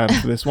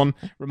for this one.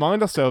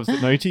 Remind ourselves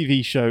that no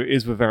TV show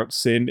is without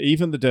sin,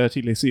 even the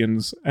dirty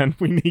Lycians, and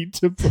we need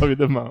to blow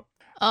them up.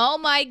 Oh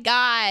my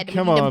God.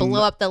 Come we need on. to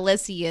blow up the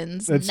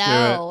Lycians. Let's no.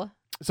 do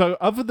it. So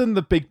other than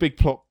the big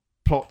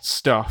plot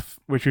stuff,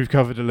 which we've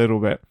covered a little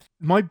bit,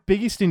 my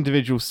biggest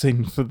individual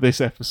sin for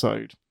this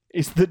episode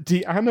is that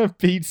Deanna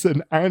beats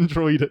an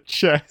android at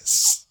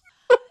chess.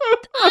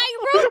 I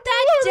wrote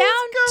that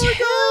down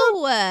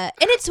too.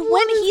 And it's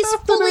when he's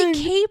fully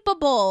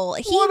capable.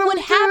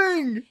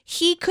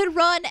 He could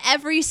run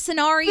every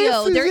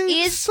scenario.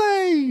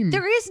 Insane.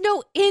 There is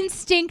no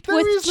instinct There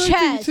with is no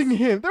chess. beating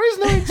him. There is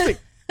no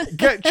instinct.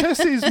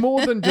 Chess is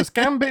more than just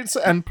gambits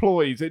and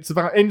ploys. It's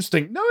about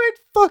instinct. No, it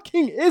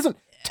fucking isn't.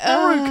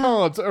 Tarot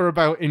cards are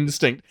about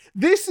instinct.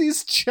 This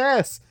is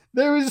chess.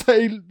 There is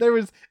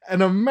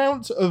an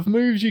amount of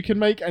moves you can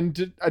make,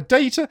 and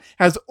Data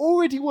has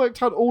already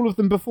worked out all of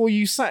them before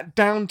you sat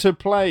down to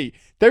play.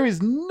 There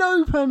is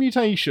no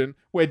permutation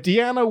where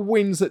Deanna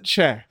wins at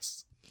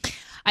chess.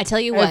 I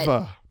tell you Ever.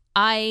 what,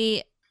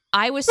 I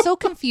was so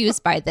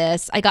confused by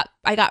this. I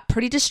got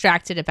pretty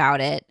distracted about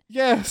it.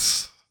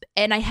 Yes.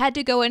 And I had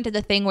to go into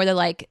the thing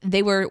where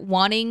they were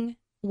wanting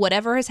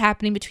whatever is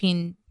happening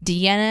between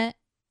Deanna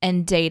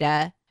and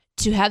Data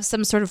to have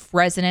some sort of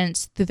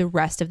resonance through the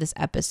rest of this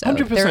episode.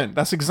 100%.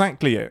 That's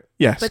exactly it.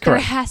 Yes, but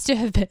correct. there has to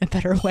have been a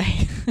better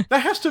way. There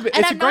has to be.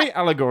 And It's a great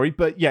allegory,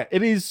 but yeah,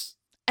 it is.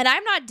 And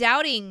I'm not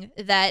doubting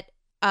that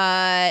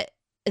that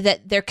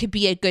there could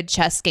be a good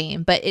chess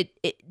game, but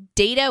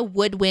Data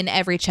would win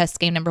every chess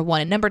game, number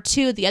one. And number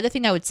two, the other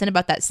thing I would say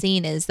about that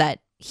scene is that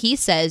he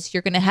says,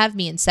 "You're going to have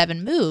me in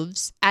 7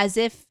 moves," as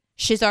if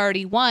she's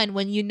already won,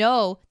 when you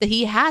know that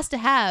he has to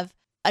have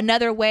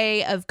another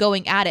way of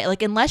going at it.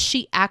 Like, unless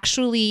she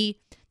actually,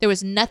 there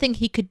was nothing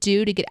he could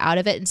do to get out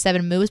of it in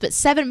 7 moves, but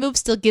 7 moves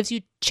still gives you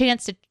a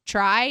chance to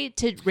try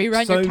to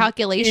rerun your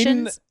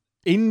calculations.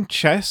 In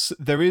chess,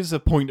 there is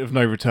a point of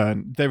no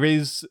return. There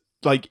is,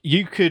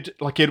 you could,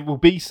 it will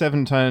be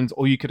 7 turns,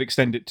 or you could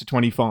extend it to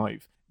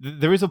 25.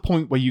 There is a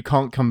point where you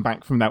can't come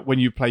back from that when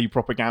you play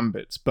proper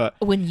gambits, but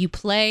when you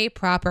play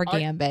proper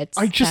gambits,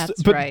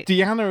 that's but right.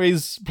 Deanna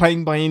is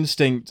playing by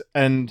instinct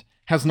and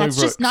has no That's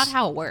rooks. just not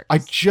how it works.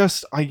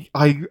 I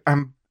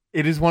am.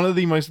 It is one of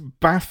the most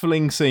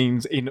baffling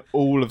scenes in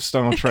all of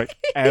Star Trek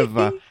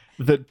ever.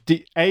 That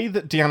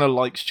Deanna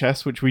likes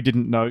chess, which we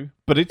didn't know,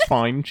 but it's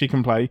fine. She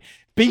can play.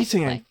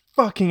 Beating a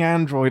fucking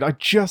android, I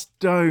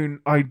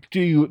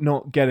do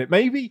not get it.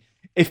 Maybe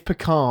if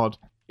Picard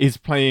is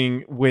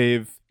playing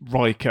with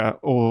Riker,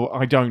 or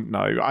I don't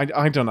know.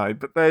 I don't know,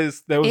 but there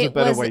was a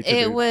better way to do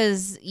it. It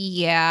was,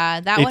 yeah,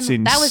 that It's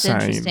one, that was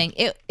insane. interesting.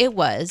 It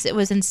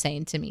was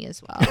insane to me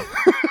as well.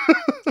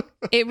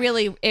 It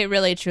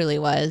really truly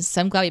was.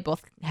 So I'm glad we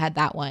both had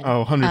that one.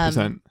 Oh,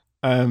 100%.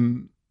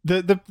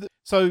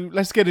 So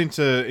let's get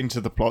into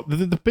the plot.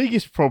 The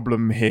biggest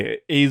problem here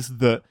is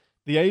that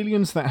the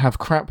aliens that have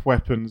crap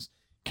weapons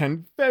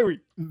can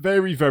very,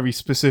 very, very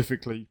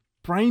specifically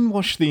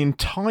brainwash the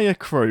entire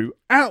crew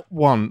at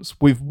once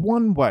with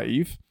one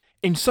wave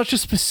in such a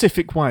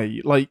specific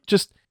way. Like,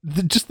 just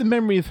the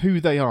memory of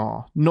who they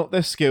are, not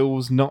their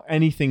skills, not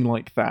anything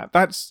like that.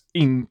 That's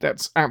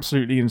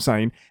absolutely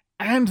insane.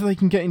 And they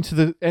can get into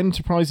the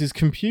Enterprise's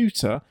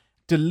computer,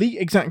 delete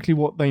exactly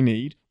what they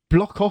need,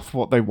 block off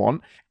what they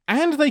want,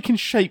 and they can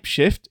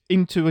shapeshift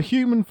into a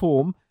human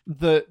form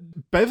that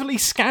Beverly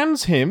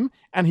scans him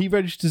and he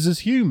registers as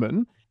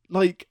human.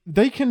 Like,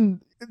 they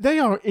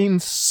are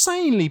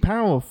insanely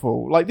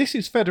powerful. Like, this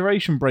is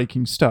Federation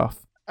breaking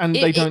stuff, and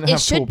they don't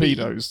have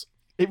torpedoes.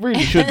 It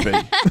really should be.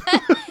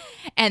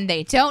 And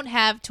they don't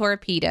have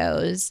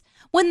torpedoes.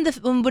 When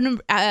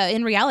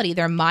in reality,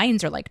 their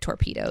minds are like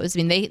torpedoes.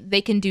 I mean,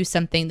 they can do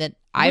something that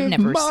I've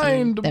never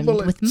seen them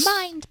with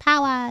mind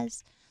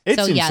powers. It's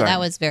yeah, insane.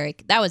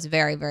 that was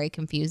very, very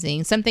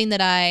confusing. Something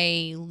that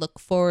I look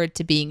forward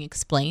to being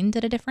explained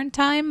at a different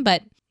time,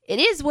 but it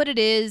is what it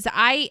is.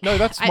 No,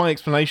 that's my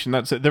explanation.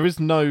 That's it. There's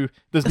no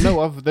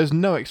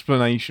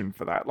explanation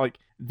for that. Like,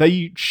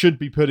 they should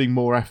be putting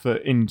more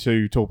effort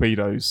into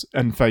torpedoes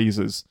and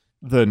phasers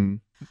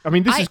than. I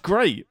mean, this is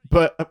great,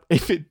 but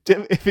if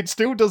it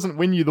still doesn't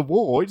win you the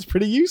war, it's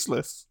pretty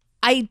useless.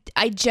 I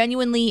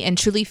genuinely and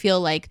truly feel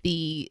like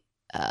the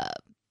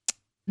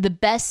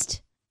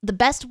best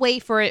way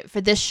for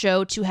this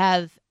show to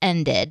have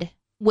ended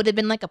would have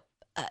been like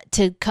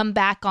to come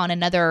back on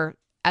another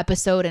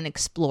episode and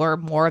explore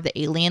more of the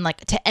alien,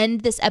 like to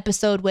end this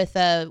episode with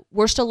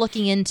we're still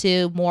looking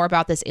into more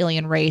about this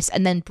alien race,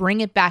 and then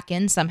bring it back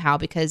in somehow,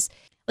 because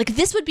like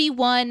this would be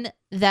one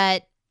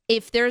that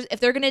if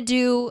they're gonna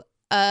do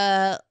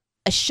a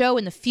show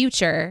in the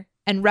future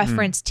and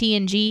reference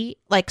TNG,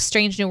 like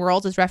Strange New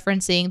Worlds is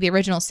referencing the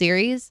original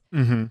series,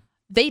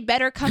 they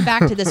better come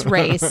back to this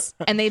race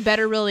and they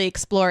better really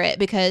explore it,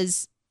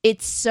 because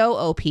it's so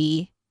OP.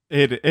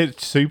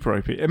 It's super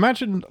OP.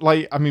 Imagine,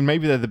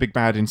 maybe they're the big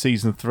bad in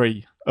season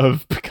 3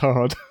 of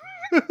Picard.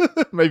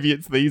 Maybe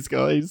it's these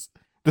guys.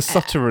 The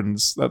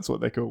Sutterans, that's what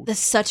they're called. The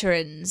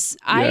Sutterans.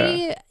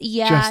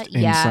 Just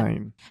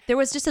insane. There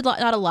was just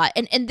not a lot.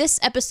 And this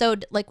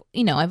episode, like,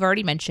 I've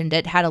already mentioned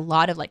it, had a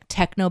lot of like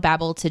techno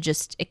babble to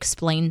just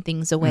explain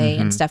things away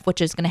and stuff,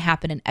 which is going to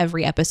happen in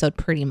every episode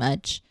pretty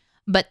much.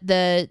 But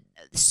the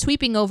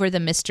sweeping over the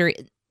mystery,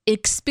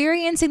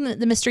 experiencing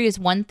the mystery is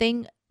one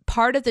thing.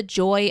 Part of the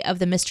joy of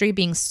the mystery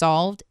being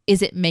solved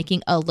is it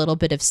making a little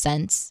bit of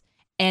sense.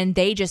 And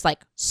they just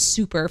like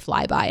super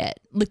fly by it.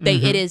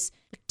 Like it is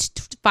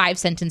 5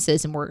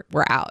 sentences and we're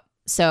out.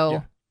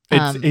 So they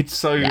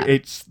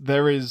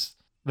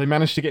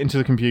managed to get into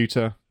the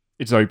computer.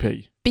 It's OP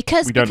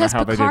because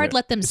Picard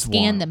let them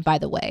scan them. By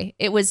the way,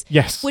 it was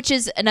which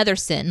is another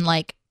sin.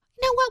 Like,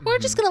 you know what? We're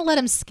just gonna let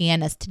them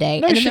scan us today,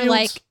 no and then shields. they're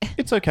like,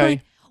 it's okay.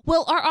 Like,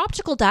 well, our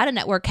optical data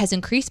network has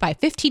increased by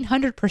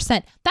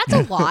 1,500%. That's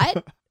a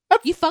lot.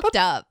 You fucked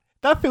up.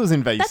 That feels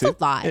invasive. That's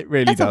a lot. It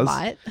really does. A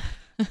lot.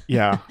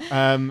 Yeah.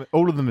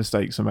 All of the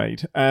mistakes are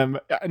made.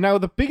 Now,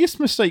 the biggest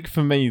mistake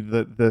for me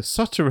that the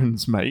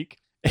Sutterans make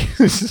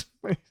is,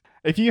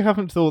 if you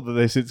haven't thought of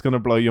this, it's going to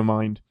blow your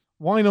mind.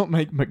 Why not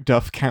make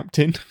Macduff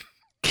captain?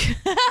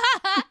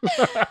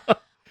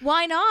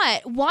 Why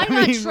not? Why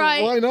not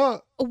try? Why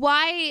not?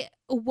 Why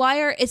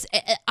are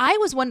I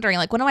was wondering,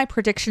 like, one of my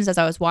predictions as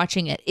I was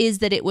watching it is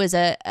that it was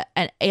an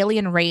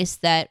alien race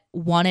that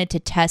wanted to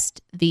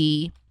test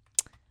the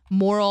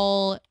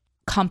moral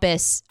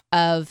compass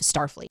of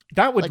Starfleet.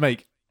 That would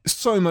make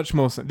so much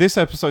more sense. This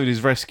episode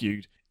is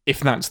rescued if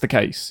that's the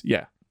case.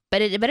 Yeah.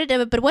 But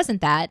it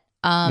wasn't that.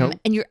 Nope.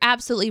 And you're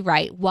absolutely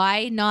right.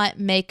 Why not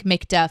make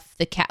Macduff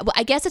the cat? Well,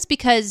 I guess it's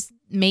because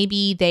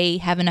maybe they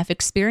have enough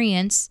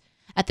experience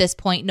at this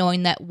point,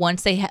 knowing that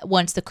once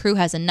the crew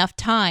has enough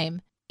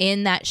time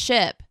in that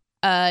ship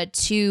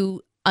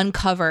to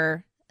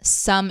uncover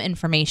some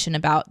information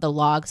about the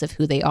logs of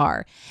who they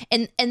are.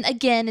 And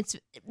again, it's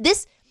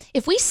this.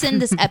 If we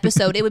send this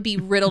episode, it would be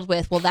riddled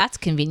with, well, that's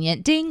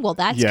convenient. Ding. Well,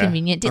 that's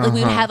convenient. Ding.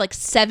 We would have like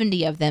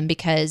 70 of them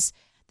because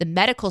the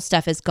medical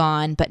stuff is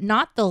gone, but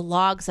not the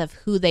logs of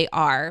who they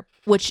are,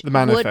 which the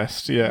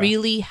manifest, would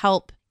really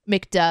help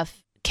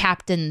Macduff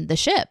captain the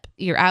ship.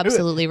 You're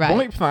absolutely right.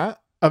 Wipe that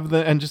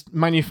and just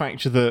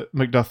manufacture the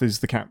Macduff is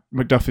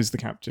the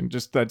captain.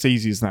 Just that's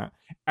easy as that.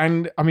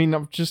 And I mean,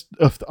 I've just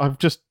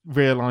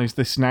realised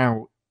this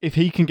now. If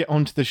he can get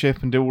onto the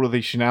ship and do all of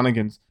these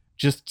shenanigans,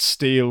 just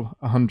steal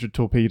 100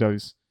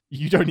 torpedoes.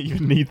 You don't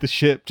even need the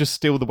ship. Just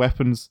steal the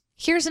weapons.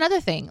 Here's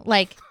another thing.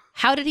 Like,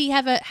 how did he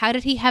have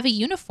a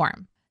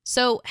uniform?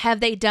 So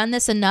have they done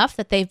this enough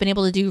that they've been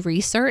able to do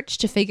research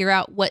to figure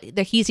out what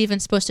he's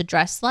even supposed to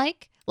dress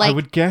like? I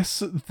would guess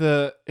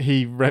that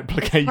he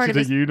replicated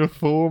a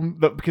uniform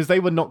because they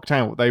were knocked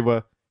out. They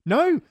were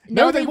no,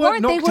 they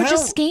weren't. They were out.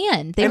 just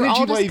scanned. They were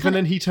all just wave, and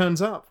then he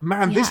turns up.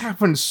 Man, this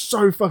happens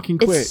so fucking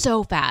quick. It's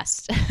so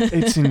fast.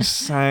 It's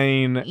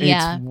insane.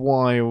 Yeah. It's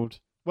wild.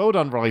 Well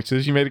done,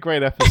 writers. You made a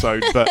great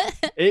episode, but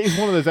it is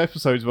one of those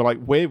episodes where, like,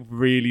 we're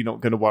really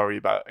not going to worry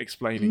about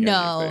explaining.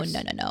 No.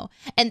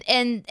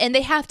 And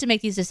they have to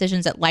make these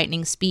decisions at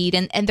lightning speed,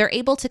 and they're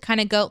able to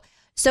kind of go.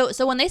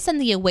 So when they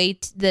send the away,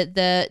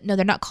 no,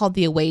 they're not called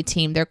the away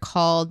team. They're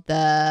called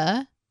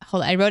the.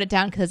 Hold on, I wrote it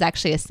down because it's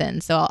actually a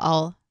sin.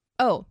 So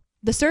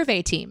the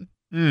survey team.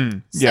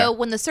 So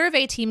when the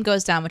survey team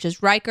goes down, which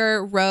is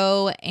Riker,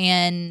 Rowe,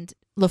 and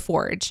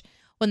LaForge.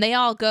 When they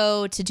all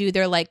go to do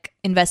their like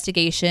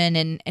investigation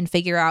and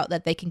figure out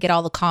that they can get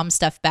all the comm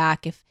stuff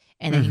back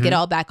and they can get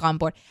all back on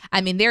board. I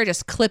mean, they're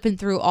just clipping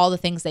through all the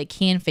things they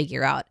can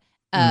figure out.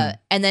 And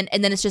then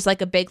it's just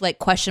like a big like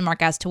question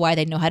mark as to why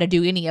they know how to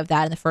do any of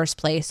that in the first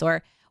place,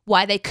 or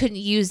why they couldn't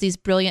use these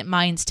brilliant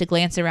minds to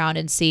glance around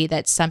and see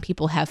that some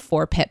people have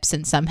 4 pips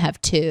and some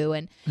have 2.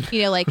 And,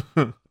 like,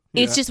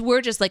 it's just, we're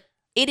just like,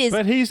 it is.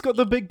 But he's got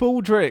the big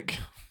baldrick.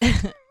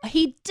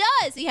 He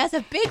does. He has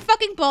a big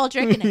fucking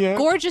baldrick and a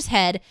gorgeous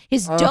head.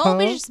 His dome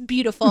is just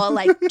beautiful.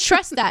 Like,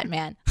 trust that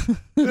man.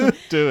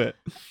 Do it.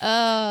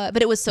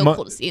 But it was so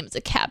cool to see him as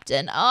a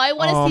captain. Oh, I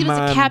want to see him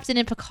as a captain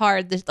in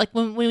Picard. Like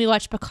when we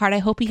watch Picard, I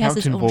hope he has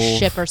his own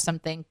ship or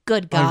something.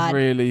 Good God. I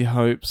really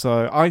hope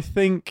so. I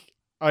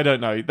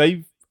don't know.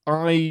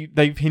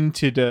 They've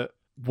hinted at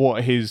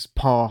what his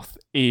path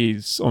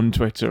is on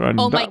Twitter. And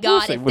oh my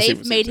God, if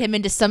they've made him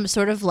into some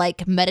sort of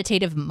like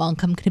meditative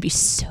monk, I'm going to be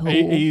so...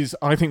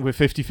 I think we're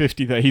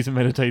 50-50 that he's a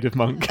meditative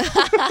monk.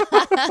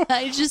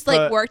 He's just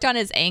worked on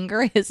his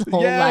anger his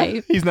whole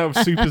life. He's now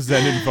super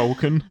zen in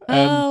Vulcan.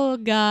 Oh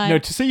God. No,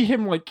 to see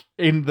him like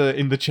in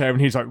the chair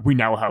and he's like, we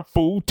now have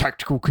full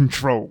tactical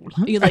control.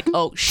 You're like,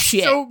 oh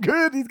shit. So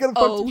good. He's going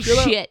to fuck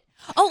some shit up.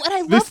 Oh, and I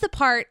love the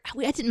part.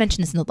 I didn't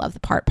mention this in the love the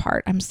part.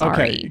 I'm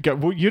sorry. Okay,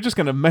 well, you're just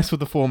going to mess with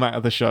the format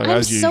of the show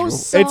as so usual.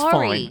 sorry. It's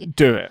fine.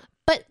 Do it.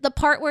 But the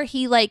part where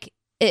he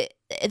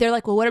they're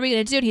like, well, what are we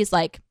going to do? And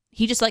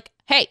he just like,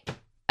 hey,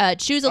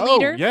 choose a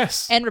leader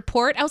yes. and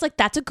report. I was like,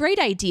 that's a great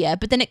idea.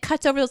 But then it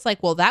cuts over. It's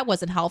like, well, that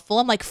wasn't helpful.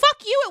 I'm like,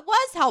 fuck you. It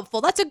was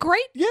helpful. That's a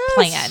great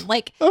plan.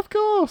 Like, of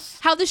course.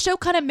 How the show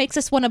kind of makes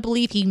us want to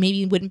believe he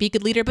maybe wouldn't be a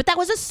good leader, but that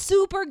was a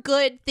super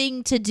good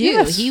thing to do.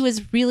 Yes. He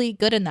was really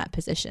good in that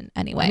position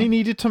anyway. And he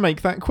needed to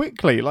make that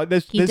quickly. Like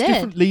there's did.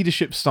 different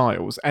leadership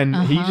styles, and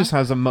he just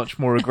has a much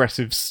more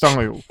aggressive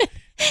style.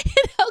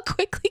 And how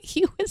quickly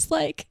he was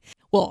like,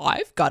 well,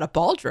 I've got a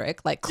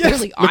baldric. Like,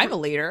 clearly I'm a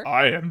leader.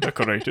 I am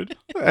decorated.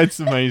 It's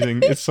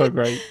amazing. It's so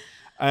great.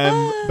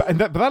 But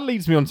that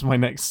leads me on to my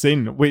next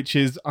sin, which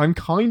is I'm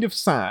kind of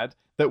sad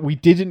that we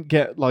didn't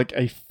get like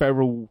a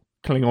feral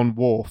Klingon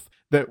Worf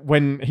that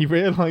when he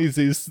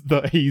realizes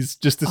that he's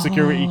just a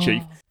security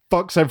chief,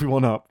 fucks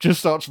everyone up, just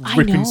starts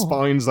ripping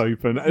spines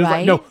open. And it's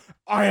like, no,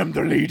 I am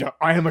the leader.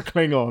 I am a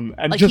Klingon.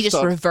 And like just he just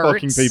starts reverts.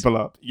 fucking people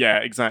up. Yeah,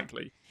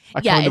 exactly.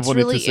 It's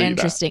really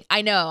interesting. That.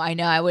 I know.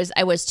 I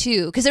was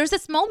too. Because there was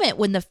this moment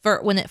when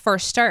it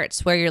first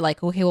starts where you're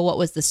like, okay, well, what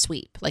was the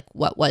sweep? Like,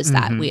 what was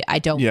that? I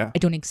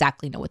don't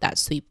exactly know what that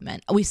sweep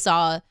meant. We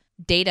saw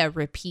Data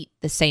repeat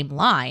the same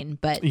line,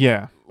 but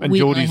and we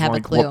Geordie's have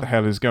like, a clue. what the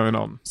hell is going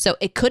on? So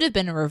it could have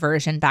been a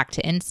reversion back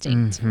to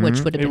instinct,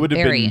 which would have been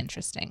very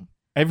interesting.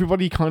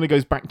 Everybody kind of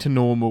goes back to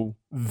normal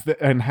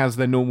and has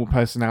their normal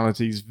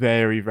personalities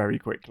very, very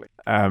quickly.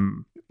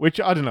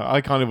 Which I don't know.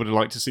 I kind of would have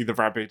liked to see the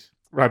rabid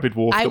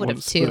Worf that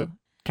wants to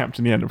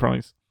captain the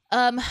Enterprise.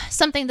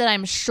 Something that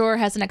I'm sure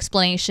has an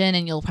explanation,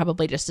 and you'll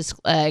probably just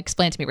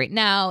explain it to me right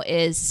now,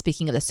 is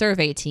speaking of the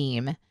survey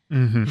team.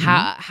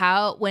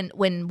 How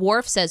when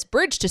Worf says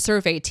bridge to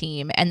survey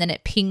team, and then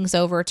it pings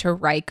over to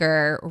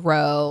Riker,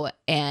 Ro,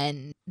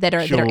 and that are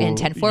in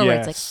 10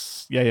 forwards.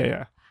 Yes. Like,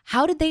 yeah.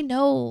 How did they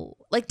know?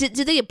 Like, did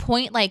they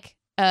appoint like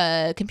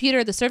a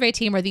computer, the survey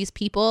team, or these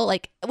people?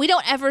 Like, we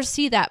don't ever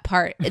see that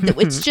part.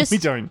 It's just we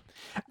don't.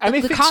 And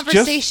if the it's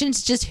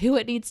conversation's just who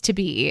it needs to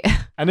be.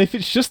 And if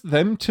it's just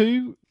them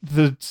two,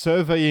 they're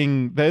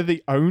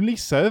the only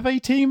survey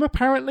team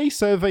apparently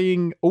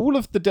surveying all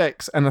of the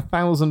decks and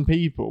 1,000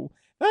 people.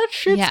 That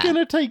shit's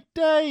gonna take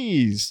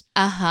days.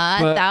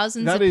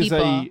 Thousands of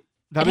people.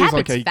 That it is happens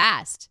like a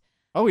fast.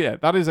 Oh yeah,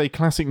 that is a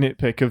classic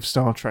nitpick of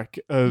Star Trek.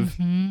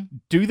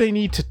 Do they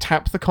need to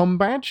tap the comm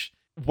badge?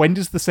 When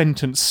does the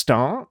sentence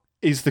start?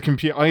 Is the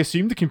computer? I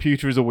assume the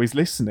computer is always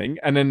listening,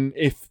 and then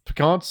if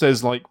Picard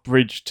says like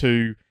bridge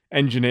to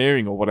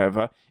engineering or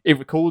whatever, it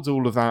records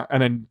all of that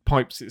and then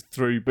pipes it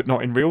through, but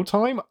not in real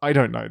time. I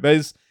don't know.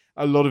 There's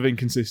a lot of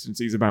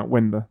inconsistencies about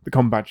when the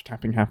comm badge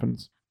tapping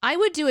happens. I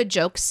would do a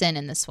joke sin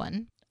in this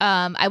one.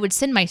 I would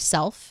sin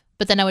myself,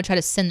 but then I would try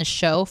to sin the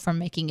show for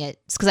making it,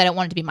 because I don't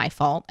want it to be my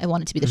fault. I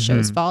want it to be the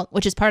show's fault,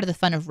 which is part of the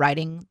fun of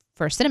writing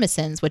for Cinema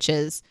Sins, which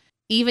is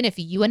even if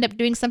you end up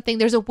doing something,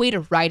 there's a way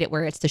to write it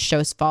where it's the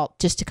show's fault,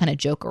 just to kind of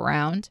joke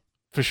around.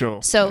 For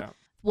sure. So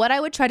what I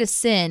would try to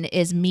sin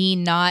is me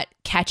not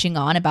catching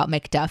on about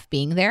Macduff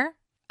being there,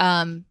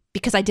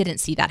 because I didn't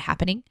see that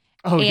happening.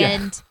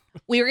 And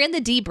we were in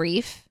the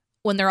debrief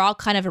when they're all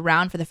kind of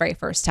around for the very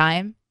first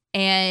time.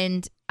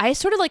 And I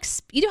sort of like,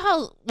 you know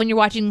how when you're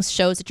watching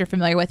shows that you're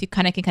familiar with, you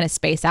kind of can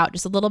space out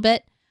just a little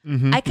bit.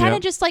 I kind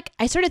of just like,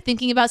 I started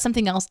thinking about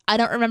something else. I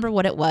don't remember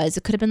what it was.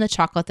 It could have been the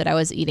chocolate that I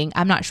was eating.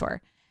 I'm not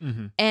sure.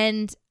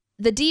 And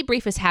the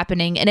debrief is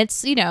happening, and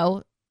it's,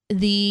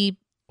 the,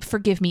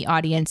 forgive me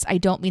audience, I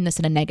don't mean this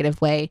in a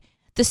negative way,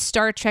 the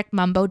Star Trek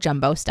mumbo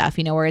jumbo stuff,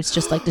 where it's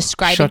just like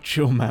describing. Shut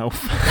your mouth.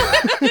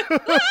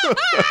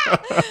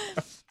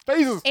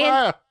 Phases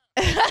fire.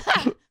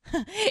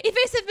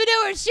 Evasive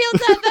maneuver,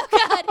 shields up, oh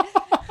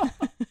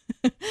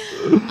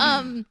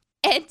god.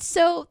 And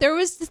so there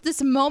was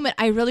this moment,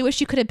 I really wish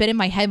you could have been in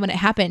my head when it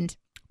happened,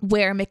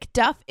 where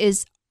Macduff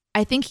is,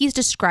 I think he's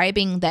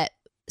describing that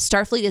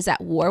Starfleet is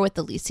at war with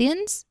the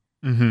Elysians.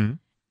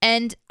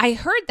 And I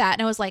heard that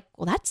and I was like,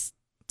 well,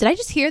 did I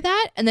just hear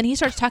that? And then he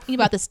starts talking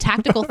about this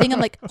tactical thing. I'm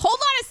like, hold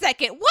on a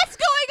second. What's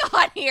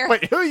going on here?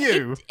 Wait, who are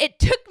you? It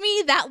took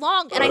me that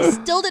long, and I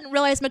still didn't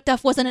realize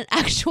Macduff wasn't an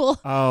actual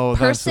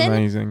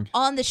person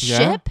on the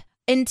ship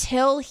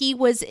until he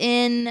was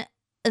in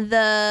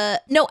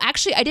no,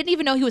 actually, I didn't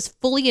even know he was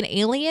fully an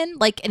alien,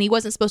 and he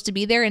wasn't supposed to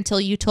be there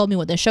until you told me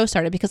when the show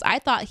started, because I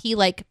thought he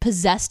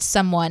possessed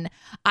someone.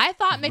 I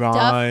thought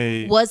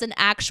Macduff was an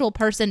actual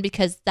person,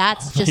 because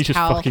that's just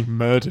how how fucking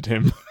murdered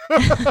him.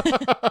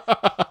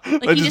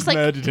 He just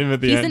murdered him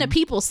at the end. He's in a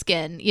people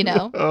skin,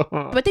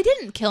 But they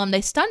didn't kill him. They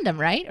stunned him,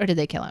 right? Or did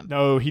they kill him?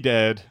 No, he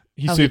did.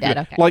 He did.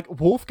 Okay.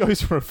 Worf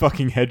goes for a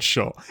fucking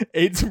headshot.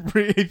 It's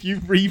if you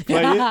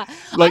replay it,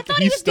 I thought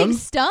he was being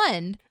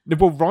stunned.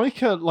 Well,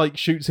 Riker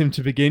shoots him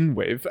to begin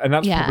with, and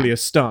that's probably a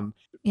stun.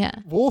 Yeah.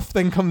 Worf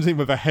then comes in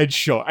with a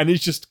headshot, and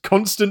it's just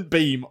constant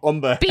beam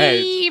on the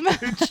head.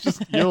 It's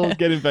just, you're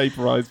getting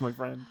vaporized, my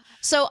friend.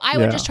 So I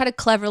would just try to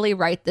cleverly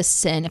write this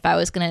sin if I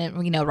was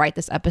going to, write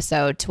this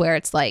episode to where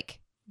it's like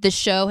the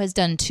show has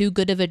done too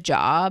good of a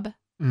job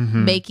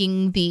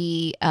making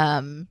the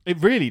it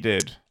really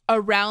did.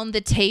 Around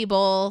the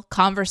table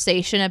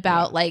conversation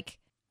about the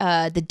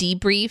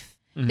debrief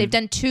They've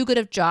done too good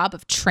of job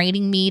of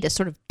training me to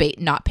sort of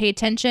not pay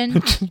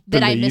attention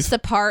that I missed the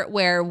part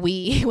where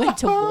we went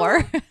to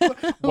war.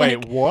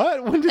 Wait,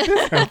 what? When did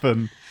this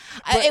happen?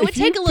 It would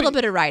take a little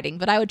bit of writing,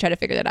 but I would try to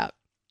figure that out.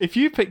 If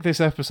you pick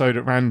this episode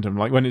at random,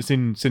 like when it's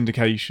in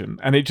syndication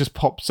and it just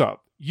pops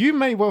up, you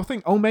may well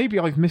think, oh, maybe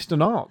I've missed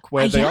an arc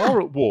where they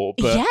are at war.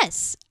 But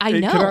yes, I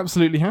know. It could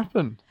absolutely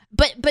happen.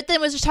 But then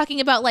it was just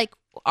talking about like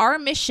our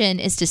mission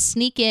is to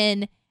sneak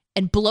in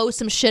and blow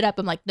some shit up.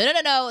 I'm like,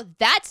 no,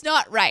 that's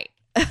not right.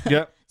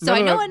 Yeah. So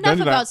I know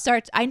enough about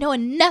I know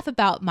enough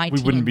about my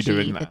TNG wouldn't be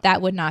doing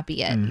that would not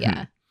be it. Mm-hmm.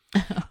 Yeah.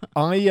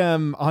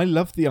 I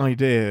love the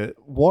idea.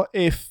 What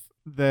if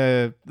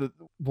they're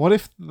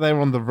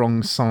on the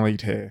wrong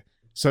side here?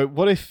 So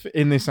what if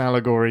in this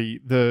allegory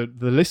the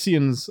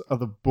Lysians are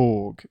the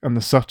Borg and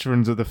the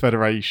Sutterans are the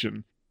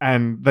Federation,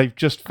 and they've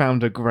just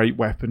found a great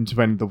weapon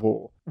to end the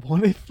war?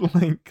 What if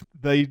like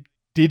they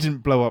didn't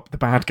blow up the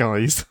bad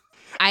guys?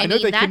 I know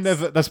they can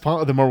never. That's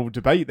part of the moral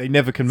debate. They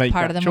never can make that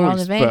choice. Part of the moral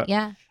debate, but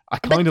yeah. I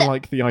kind of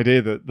like the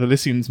idea that the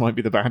Lysians might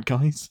be the bad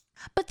guys.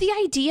 But the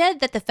idea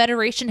that the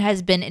Federation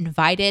has been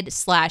invited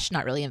 /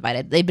 not really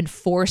invited, they've been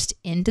forced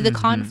into the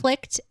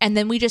conflict, and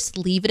then we just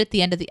leave it at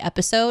the end of the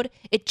episode.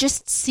 It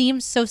just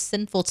seems so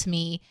sinful to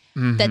me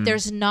that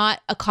there's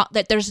not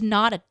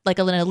like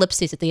an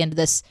ellipsis at the end of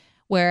this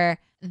where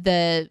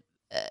the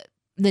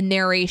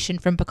narration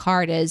from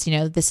Picard is,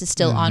 this is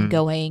still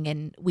ongoing,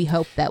 and we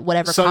hope that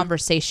whatever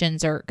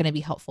conversations are going to be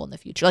helpful in the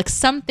future, like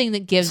something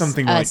that gives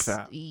something us, like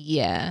that.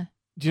 Yeah.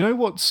 Do you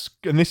know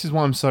and this is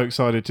why I'm so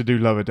excited to do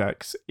Lower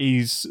Decks,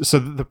 so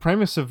the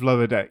premise of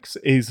Lower Decks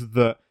is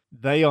that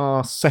they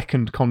are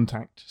second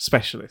contact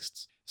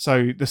specialists.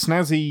 So the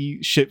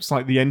snazzy ships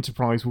like the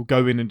Enterprise will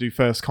go in and do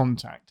first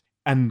contact,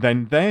 and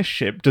then their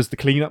ship does the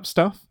cleanup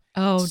stuff.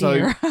 Oh,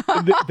 dear.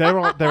 there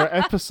are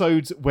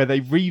episodes where they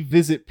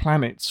revisit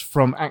planets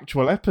from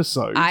actual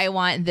episodes. I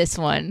want this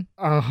one.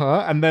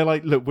 And they're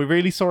like, look, we're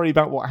really sorry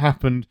about what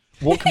happened.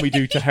 What can we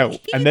do to help?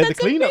 And they're the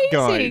cleanup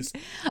guys.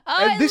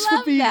 And this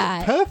would be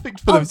perfect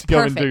for them to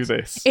go and do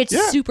this. It's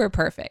super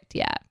perfect,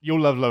 yeah.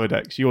 You'll love Lower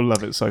Decks. You'll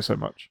love it so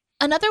much.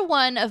 Another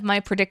one of my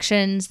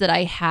predictions that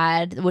I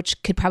had,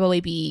 which could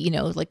probably be,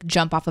 like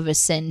jump off of a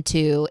sin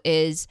too,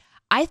 is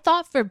I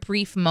thought for a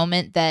brief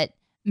moment that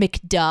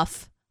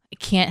McDuff, I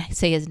can't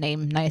say his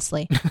name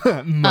nicely.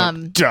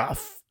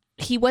 McDuff.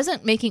 He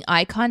wasn't making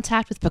eye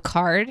contact with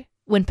Picard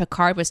when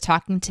Picard was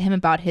talking to him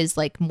about his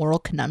like moral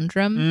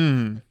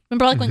conundrum.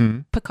 Remember like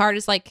when Picard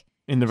is like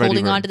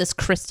holding on to this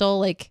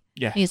crystal, like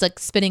he's like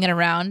spinning it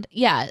around.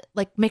 Yeah,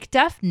 like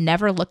Macduff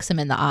never looks him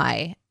in the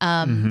eye.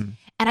 And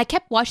I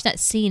kept watching that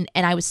scene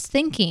and I was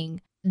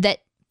thinking that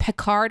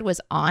Picard was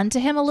on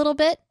to him a little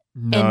bit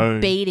and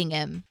baiting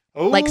him.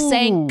 Ooh. Like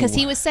saying, because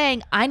he was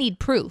saying, I need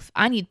proof.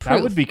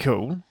 That would be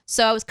cool.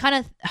 So I was kind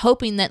of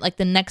hoping that like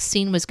the next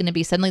scene was going to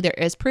be suddenly there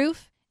is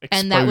proof.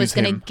 And that was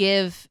going to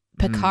give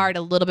Picard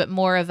a little bit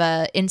more of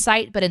a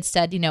insight, but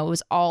instead, it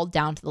was all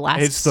down to the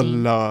last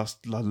scene.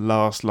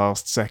 the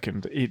last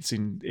second.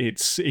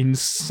 It's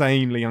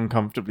insanely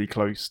uncomfortably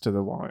close to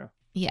the wire.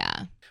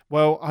 Yeah.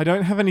 Well, I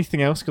don't have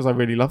anything else because I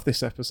really love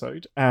this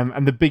episode.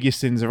 And the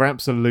biggest sins are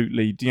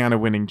absolutely Deanna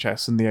winning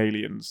chess and the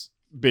aliens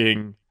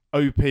being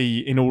OP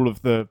in all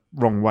of the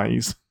wrong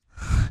ways.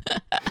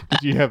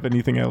 Did you have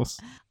anything else?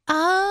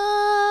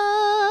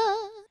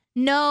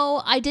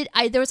 No, I did.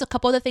 There was a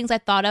couple of the things I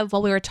thought of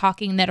while we were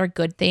talking that are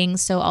good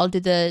things. So I'll do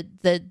the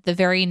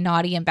very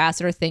naughty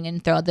ambassador thing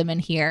and throw them in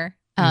here.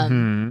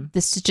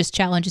 This just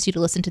challenges you to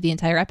listen to the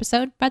entire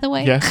episode, by the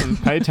way. Yes, and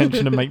pay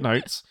attention and make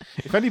notes.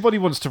 If anybody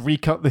wants to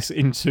recut this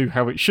into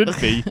how it should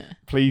be,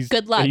 please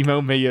good luck.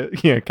 Email me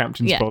at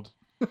Captain's Pod.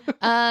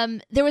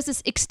 There was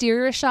this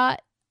exterior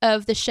shot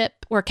of the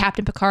ship where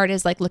Captain Picard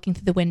is like looking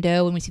through the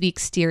window and we see the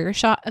exterior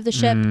shot of the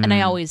ship. And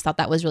I always thought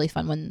that was really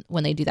fun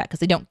when they do that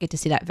because they don't get to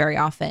see that very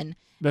often.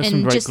 There's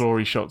some great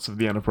glory shots of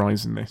the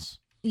Enterprise in this.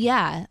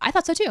 Yeah, I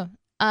thought so too.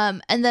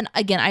 And then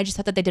again, I just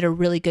thought that they did a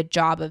really good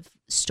job of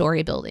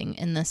story building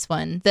in this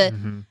one.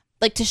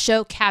 Like to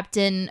show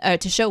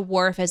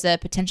Worf as a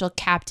potential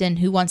captain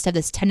who wants to have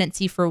this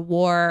tendency for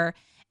war.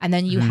 And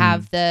then you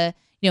have the,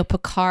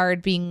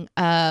 Picard being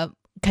kind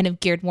of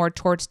geared more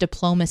towards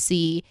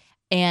diplomacy.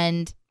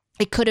 And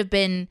it could have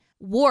been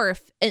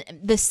Worf.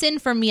 The sin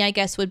for me, I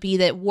guess, would be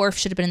that Worf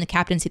should have been in the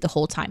captain's seat the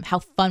whole time. How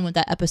fun would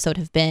that episode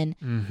have been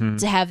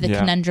to have the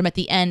conundrum at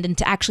the end and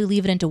to actually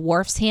leave it into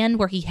Worf's hand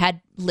where he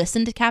had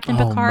listened to Captain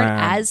Picard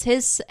as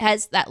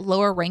that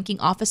lower ranking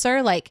officer,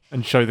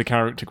 and show the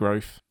character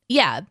growth.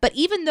 Yeah, but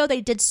even though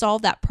they did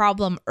solve that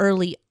problem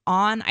early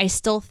on, I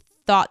still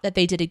thought that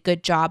they did a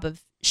good job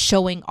of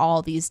showing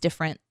all these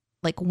different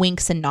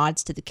winks and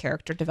nods to the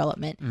character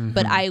development.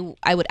 But I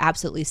would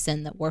absolutely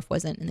sin that Worf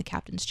wasn't in the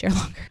captain's chair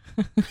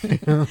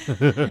longer.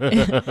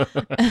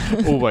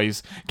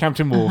 Always.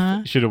 Captain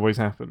Worf should always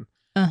happen.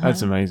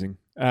 That's amazing.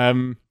 I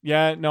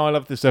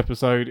love this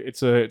episode.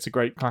 It's a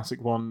great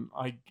classic one.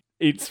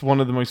 It's one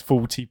of the most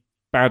faulty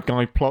bad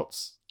guy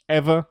plots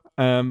ever.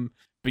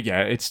 But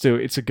yeah, it's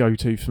a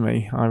go-to for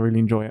me. I really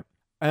enjoy it.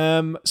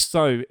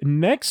 So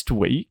next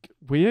week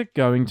we're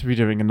going to be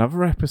doing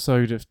another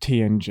episode of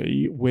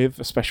TNG with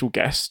a special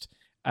guest.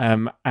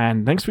 And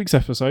next week's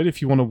episode,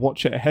 if you want to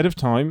watch it ahead of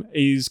time,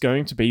 is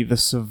going to be The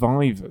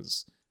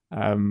Survivors.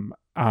 I'm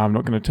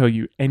not going to tell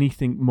you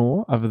anything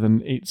more other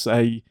than it's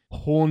a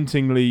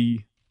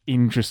hauntingly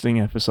interesting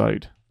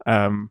episode.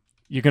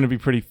 You're going to be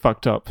pretty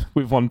fucked up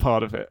with one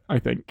part of it, I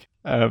think.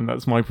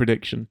 That's my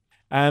prediction.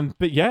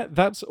 But yeah,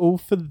 that's all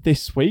for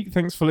this week.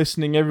 Thanks for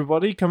listening,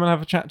 everybody. Come and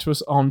have a chat to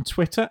us on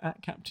Twitter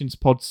at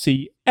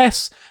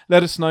CaptainsPodCS.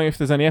 Let us know if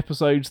there's any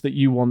episodes that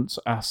you want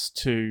us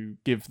to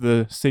give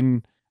the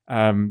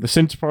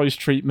Synterprise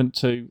treatment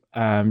to.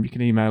 You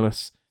can email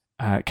us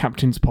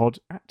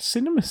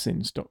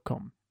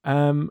captainspod@cinemasins.com.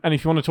 And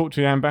if you want to talk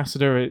to the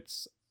ambassador,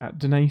 it's at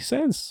Danae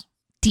Says.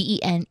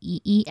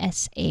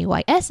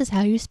 DENEESAYS is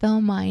how you spell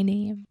my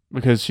name.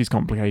 Because she's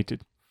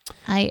complicated.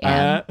 I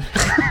am.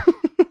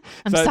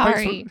 I'm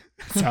sorry.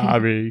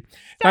 Sorry.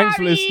 Thanks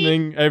for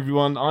listening,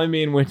 everyone. I'm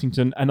Ian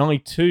Whittington, and I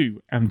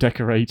too am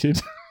decorated.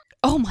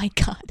 Oh my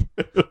god.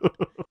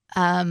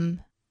 And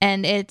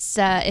it's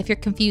if you're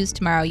confused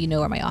tomorrow, you know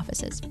where my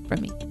office is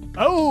from me.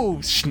 Oh,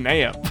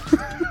 snap.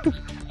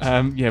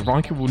 Yeah,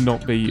 Riker will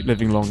not be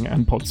living long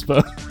and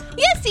Podspur.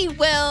 Yes, he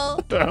will.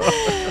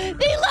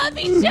 They love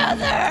each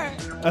other.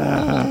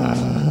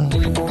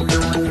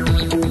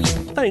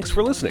 Thanks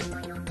for listening.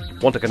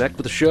 Want to connect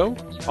with the show?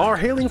 Our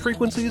hailing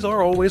frequencies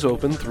are always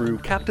open through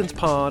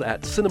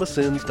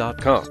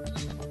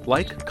captainspod@cinemasins.com.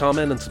 Like,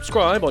 comment, and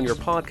subscribe on your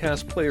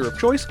podcast player of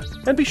choice,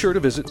 and be sure to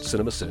visit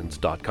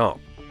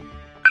cinemasins.com.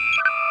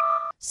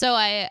 So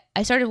I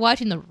started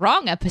watching the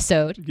wrong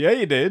episode. Yeah,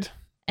 you did.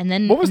 And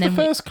then what was the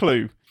first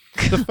clue?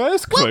 The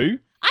first clue?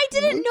 I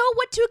didn't know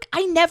what to...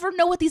 I never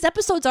know what these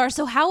episodes are,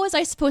 so how was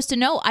I supposed to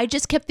know? I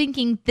just kept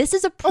thinking, this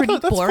is a pretty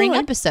boring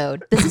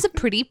episode. This is a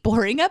pretty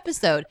boring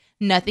episode.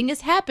 Nothing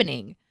is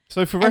happening.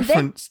 So for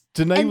reference,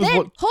 Danae was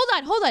what...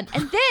 Hold on.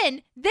 And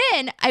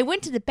then I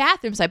went to the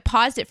bathroom, so I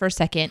paused it for a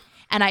second,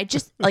 and I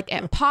just,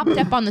 it popped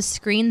up on the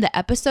screen, the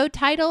episode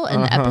title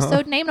and the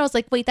episode name, and I was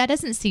like, wait, that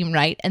doesn't seem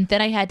right. And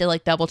then I had to,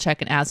 double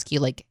check and ask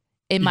you, I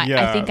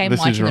think I'm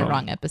watching the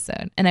wrong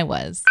episode. And I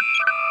was.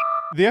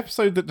 The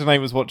episode that Danae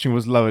was watching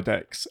was Lower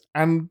Decks,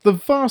 and the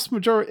vast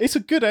majority... It's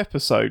a good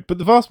episode, but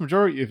the vast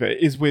majority of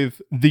it is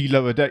with the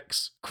Lower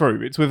Decks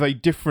crew. It's with a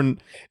different...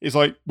 It's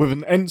with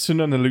an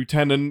ensign and a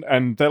lieutenant,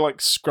 and they're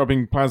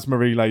scrubbing plasma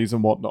relays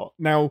and whatnot.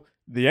 Now,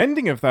 the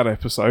ending of that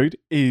episode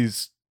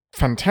is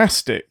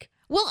fantastic.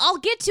 Well, I'll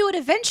get to it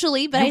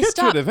eventually, but You'll I get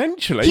stopped. to it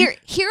eventually. Here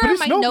but are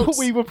it's my not notes.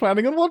 what we were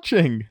planning on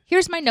watching.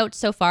 Here's my notes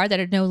so far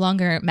that no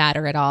longer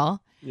matter at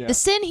all. Yeah. The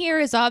sin here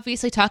is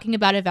obviously talking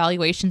about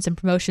evaluations and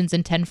promotions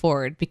in 10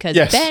 Forward because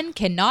Ben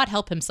cannot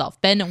help himself.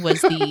 Ben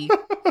was the...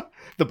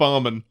 the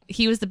barman.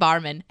 He was the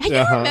barman. And you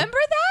remember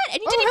that?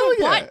 And you didn't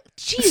even want...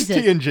 Jesus.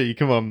 It's TNG,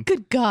 come on.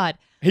 Good God.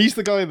 He's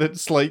the guy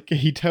that's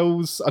he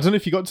tells... I don't know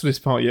if you got to this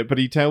part yet, but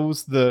he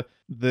tells the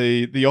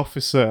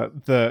officer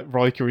that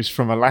Riker is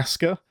from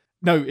Alaska.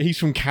 No, he's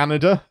from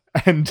Canada.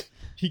 And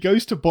he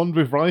goes to bond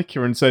with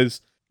Riker and says...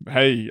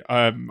 Hey,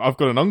 I've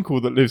got an uncle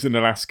that lives in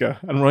Alaska,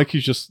 and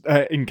Riker's just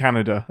in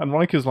Canada. And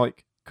Riker's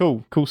like,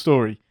 cool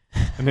story.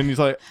 And then he's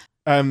like,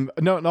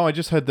 no, I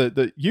just heard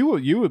that you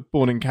were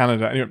born in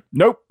Canada. And he went,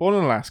 nope, born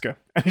in Alaska.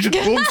 And he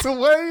just walks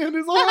away, and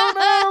he's like,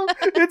 oh no,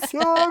 it's so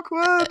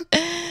awkward.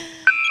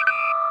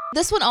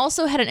 This one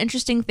also had an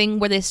interesting thing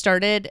where they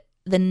started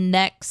the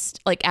next,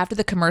 after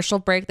the commercial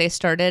break, they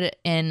started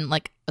in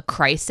a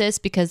crisis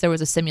because there was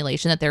a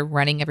simulation that they're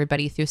running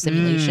everybody through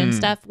simulation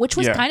stuff, which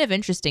was kind of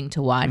interesting to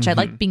watch. Mm-hmm. I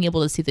like being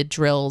able to see the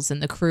drills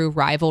and the crew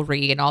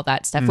rivalry and all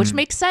that stuff, which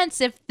makes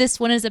sense if this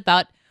one is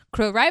about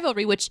crew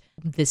rivalry, which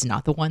this is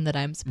not the one that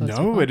I'm supposed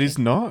to. No, it is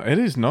not. It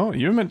is not.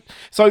 You meant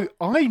so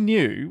I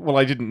knew. Well,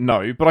 I didn't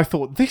know, but I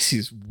thought this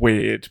is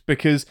weird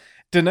because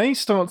Danae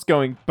starts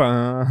going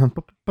ba,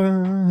 ba,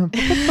 ba, ba,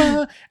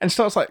 ba, and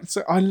starts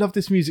so I love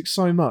this music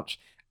so much,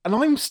 and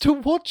I'm still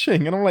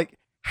watching, and I'm like,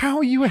 how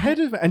are you ahead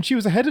of it? And she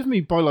was ahead of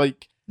me by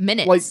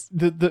minutes,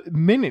 the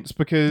minutes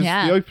because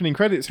the opening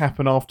credits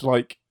happen after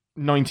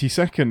 90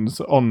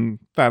 seconds on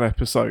that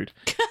episode.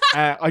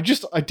 I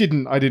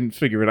didn't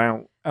figure it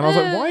out, and I was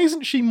like, why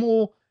isn't she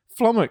more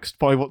flummoxed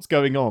by what's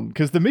going on?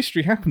 Because the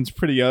mystery happens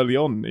pretty early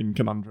on in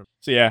Conundrum.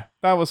 So yeah,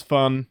 that was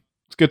fun.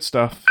 It's good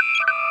stuff.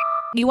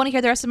 You want to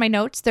hear the rest of my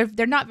notes?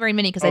 They're not very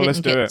many because I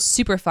didn't get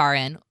super far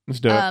in.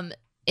 Let's do it.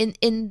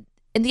 In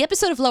the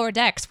episode of Lower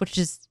Decks, which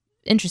is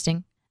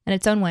interesting in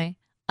its own way,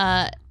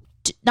 not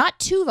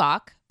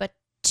Tuvok, but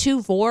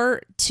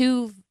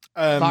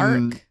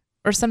Vark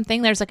or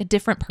something. There's a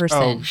different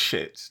person. Oh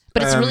shit!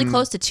 But it's really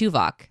close to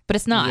Tuvok, but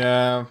it's not.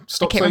 Yeah.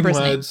 Stop saying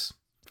words.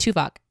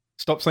 Tuvok.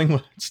 Stop saying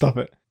words. Stop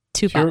it.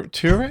 Tuvok.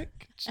 Turek?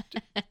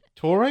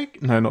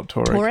 Torek? No, not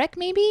Torek. Torek,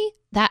 maybe?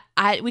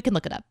 We can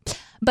look it up.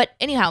 But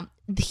anyhow,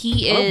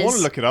 he is... I don't want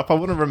to look it up. I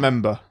want to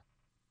remember.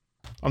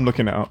 I'm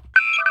looking it up.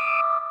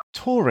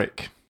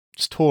 Torek.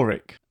 It's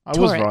Torek. I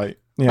was right.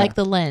 Yeah. Like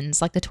the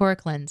lens, like the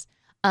toric lens.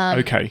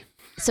 Okay.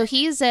 So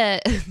he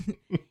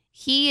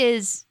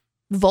is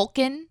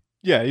Vulcan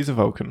Yeah, he's a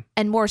Vulcan.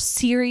 and more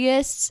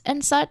serious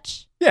and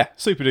such. Yeah,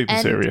 super duper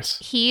And serious.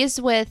 he's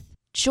with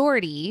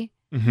Geordi,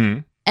 Mm-hmm.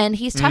 and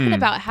he's talking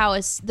about how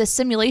the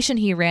simulation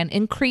he ran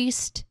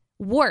increased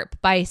warp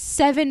by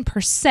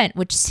 7%,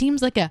 which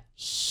seems like a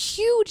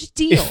huge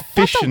deal.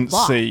 That's a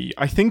lot. Efficiency.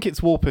 I think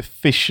it's warp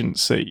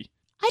efficiency.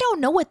 I don't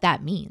know what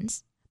that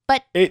means,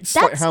 but It's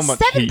that's like how much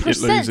heat it 7%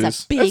 loses.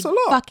 is a big That's a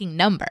lot. fucking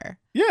number.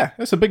 Yeah,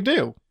 that's a big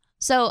deal.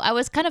 So I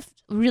was kind of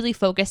really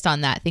focused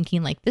on that,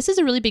 thinking like, this is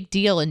a really big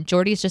deal, and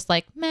Geordi's just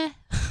like, meh.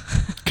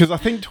 Because I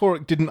think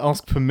Torek didn't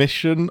ask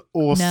permission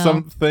or No.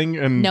 something,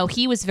 and No,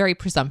 he was very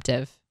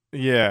presumptive.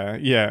 yeah,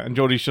 and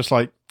Geordie's just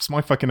like, it's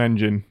my fucking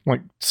engine.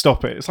 Like,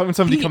 stop it. It's like when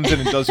somebody comes in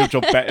and does your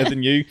job better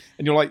than you,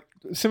 and you're like,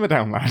 simmer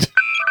down, lad.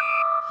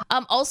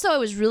 Also, I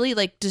was really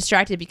like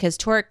distracted because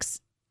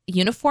Torek's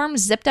uniform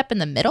zipped up in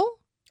the middle.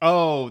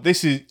 Oh,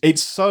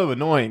 it's so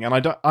annoying, and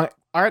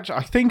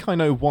I think I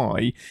know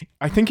why.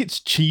 I think it's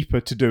cheaper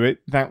to do it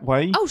that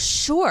way. Oh,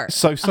 sure.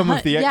 So some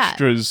of the yeah.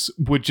 extras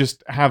would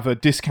just have a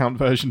discount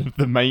version of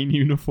the main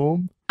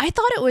uniform. I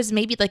thought it was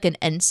maybe like an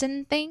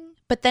ensign thing,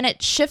 but then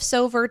it shifts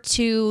over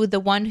to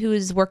the one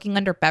who's working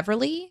under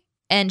Beverly,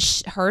 and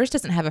hers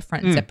doesn't have a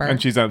front zipper.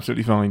 And she's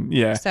absolutely fine.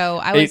 Yeah. So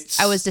I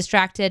was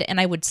distracted, and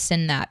I would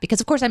sin that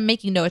because, of course, I'm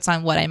making notes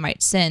on what I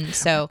might sin.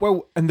 So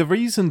Well, and the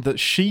reason that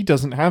she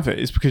doesn't have it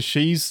is because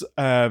she's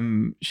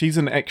an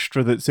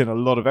extra that's in a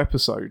lot of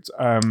episodes.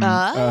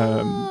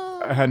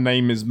 Her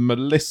name is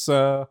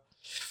Melissa.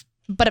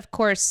 but of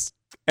course,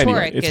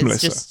 Anyway, Torek it's is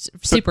Melissa. just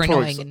super But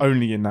annoying. Torek's And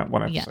only in that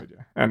one episode,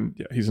 yeah. And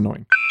yeah, he's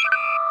annoying.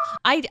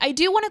 I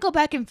do want to go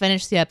back and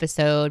finish the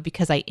episode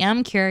because I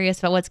am curious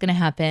about what's going to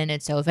happen,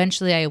 and so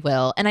eventually I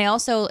will. And I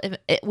also,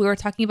 we were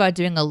talking about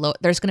doing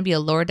there's going to be a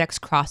Lower Decks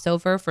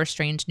crossover for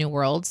Strange New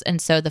Worlds, and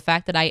so the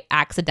fact that I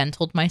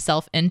accidentaled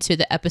myself into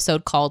the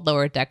episode called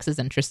Lower Decks is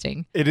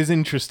interesting. It is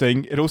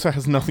interesting. It also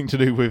has nothing to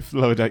do with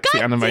Lower Decks, the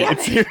damn animated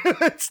series.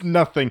 It's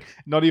nothing.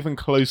 Not even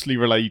closely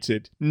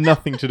related.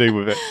 Nothing to do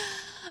with it.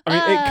 I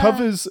mean, it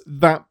covers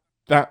that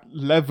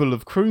level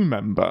of crew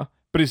member,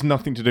 but it's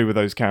nothing to do with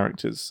those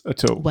characters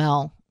at all.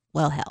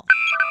 Well, hell.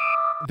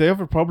 The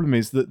other problem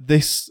is that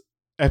this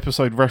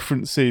episode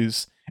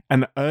references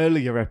an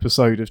earlier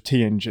episode of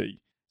TNG.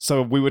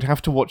 So we would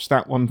have to watch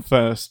that one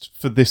first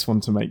for this one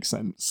to make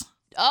sense.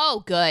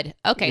 Oh, good.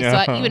 Okay,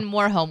 Yeah. so even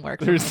more homework.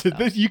 for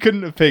myself. You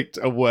couldn't have picked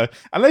a word.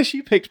 Unless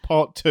you picked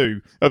part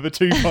 2 of a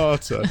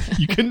two-parter,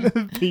 you couldn't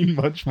have been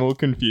much more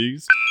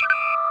confused.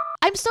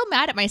 I'm so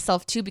mad at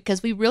myself too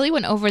because we really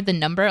went over the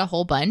number a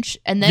whole bunch,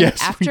 and then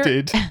Yes, after,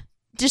 we did.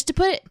 just to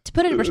put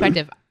it in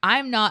perspective, I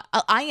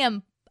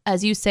am,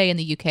 as you say in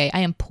the UK, I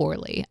am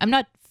poorly. I'm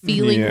not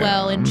feeling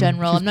well in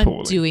general. she's I'm not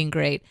poorly. doing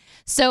great.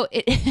 So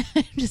it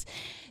just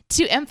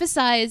to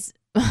emphasize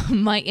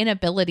my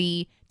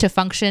inability to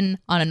function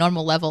on a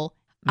normal level,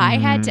 I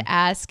had to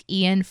ask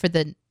Ian for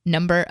the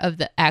number of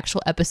the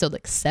actual episode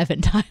like 7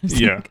 times.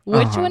 Yeah.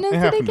 Like, which one is it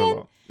happened a again?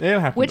 lot. It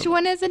happened Which a lot.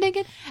 one is it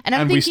again? And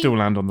I'm And thinking, we still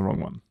land on the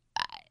wrong one.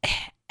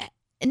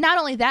 not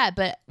only that,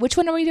 but which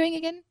one are we doing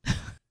again?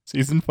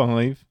 Season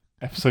 5,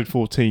 episode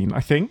 14, I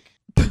think.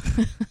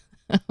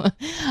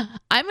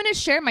 I'm going to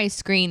share my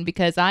screen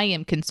because I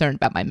am concerned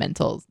about my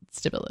mental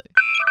stability.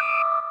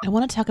 I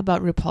want to talk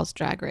about RuPaul's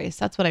Drag Race.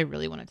 That's what I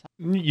really want to talk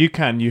You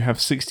can. You have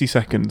 60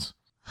 seconds.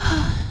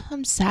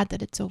 I'm sad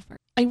that it's over.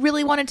 I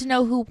really wanted to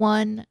know who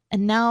won,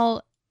 and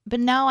now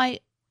I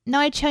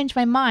changed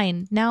my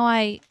mind. Now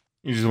I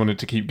You just wanted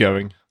to keep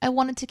going.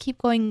 wanted to keep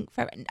going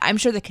forever. I'm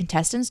sure the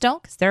contestants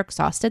don't because they're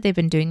exhausted. They've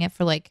been doing it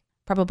for like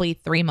probably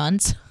 3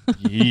 months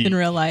in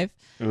real life.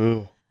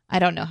 Ugh. I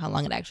don't know how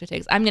long it actually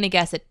takes. I'm going to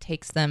guess it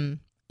takes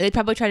them, they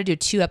probably try to do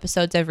 2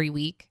 episodes every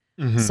week.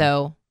 Mhm.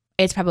 So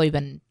it's probably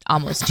been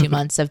almost 2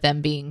 months of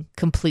them being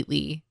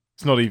completely,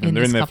 It's not even. in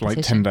They're in this there for like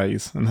 10 competition.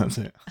 days, and that's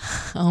it.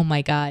 oh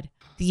my God.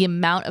 The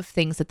amount of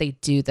things that they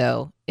do,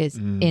 though, is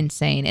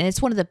insane. And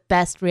it's one of the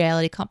best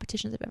reality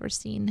competitions I've ever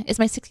seen. Is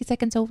my 60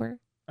 seconds over?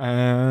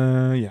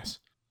 Yes.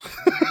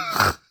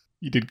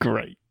 You did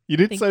great. You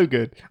did so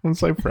good. I'm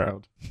so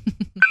proud.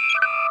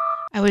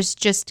 I was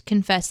just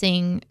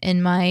confessing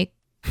in my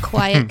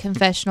quiet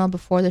confessional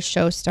before the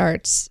show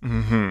starts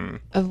Mm-hmm.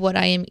 of what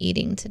I am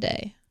eating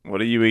today. What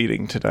are you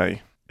eating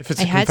today? If it's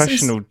I a had some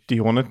confessional, do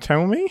you want to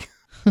tell me?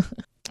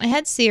 I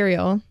had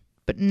cereal,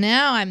 but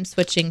now I'm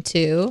switching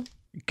to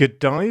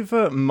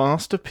Godiva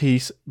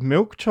Masterpiece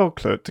Milk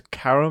Chocolate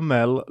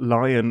Caramel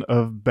Lion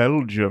of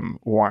Belgium.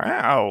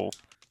 Wow.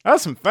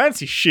 That's some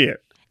fancy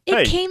shit.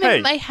 It came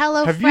in my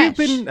Hello have Fresh.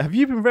 Have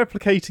you been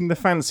replicating the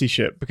fancy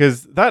shit?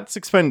 Because that's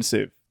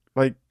expensive.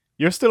 Like,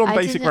 you're still on I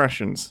basic didn't-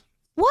 rations.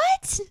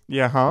 What?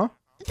 Yeah, huh?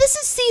 This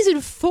is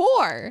season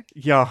 4.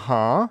 Yeah,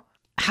 huh?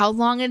 How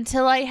long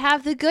until I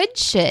have the good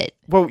shit?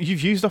 Well,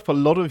 you've used up a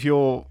lot of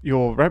your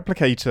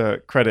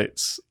replicator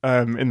credits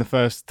in the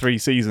first 3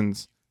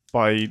 seasons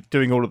by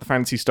doing all of the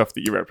fancy stuff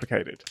that you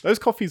replicated. Those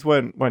coffees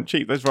weren't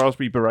cheap. Those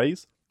raspberry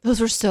berets. Those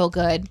were so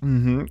good.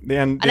 Mm-hmm.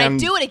 And I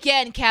do it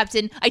again,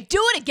 Captain. I do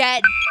it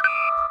again.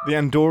 The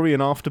Andorian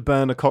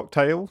Afterburner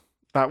cocktail.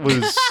 That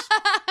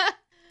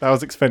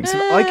was expensive.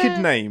 I could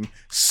name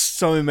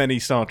so many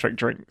Star Trek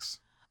drinks.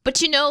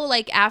 But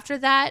like after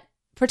that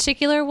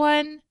particular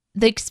one,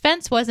 the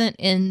expense wasn't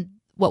in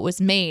what was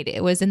made.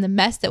 It was in the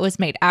mess that was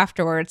made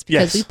afterwards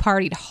because we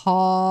partied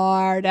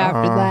hard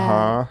after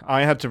that.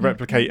 I had to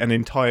replicate an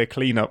entire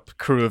cleanup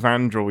crew of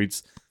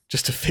androids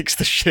just to fix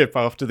the ship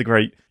after the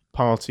great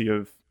party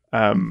of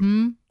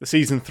the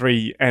season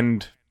 3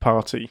 end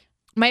party.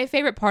 My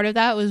favorite part of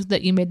that was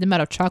that you made them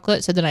out of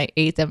chocolate, so then I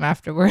ate them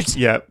afterwards.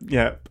 Yeah.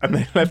 And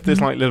they left this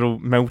like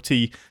little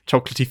melty,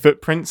 chocolatey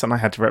footprints, and I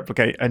had to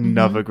replicate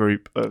another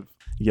group of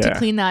to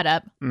clean that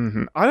up.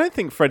 I don't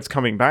think Fred's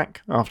coming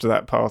back after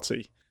that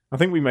party. I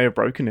think we may have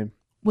broken him.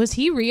 Was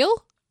he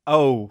real?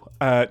 Oh,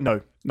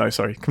 no,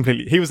 sorry,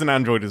 completely. He was an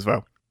android as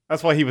well.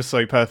 That's why he was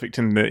so perfect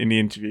in the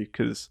interview,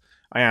 because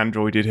I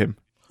androided him.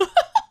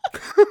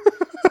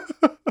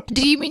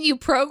 Do you mean you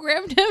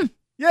programmed him?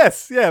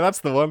 Yes, yeah, that's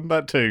the one.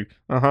 That too.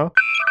 I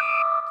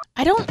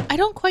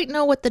don't quite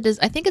know what that is.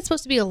 I think it's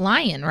supposed to be a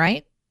lion,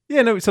 right?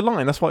 Yeah, no, it's a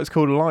lion. That's why it's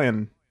called a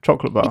lion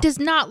chocolate bar. It does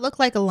not look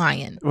like a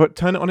lion. But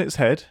turn it on its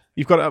head.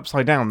 You've got it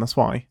upside down. That's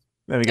why.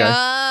 There we go.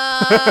 Oh.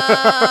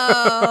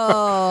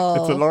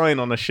 It's a lion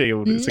on a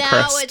shield. It's a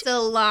crest. Now it's a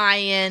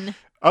lion.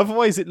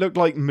 Otherwise, it looked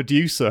like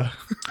Medusa.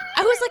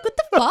 I was like, what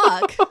the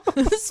fuck?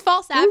 This is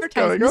false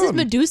advertising. This is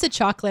Medusa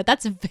chocolate.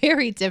 That's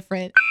very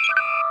different.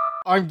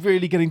 I'm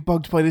really getting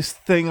bugged by this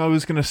thing I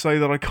was going to say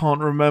that I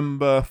can't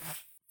remember.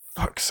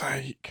 Fuck's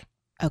sake.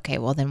 Okay,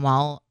 well then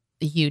while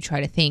you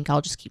try to think,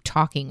 I'll just keep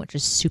talking, which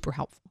is super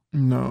helpful.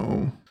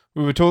 No.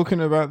 We were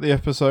talking about the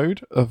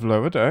episode of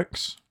Lower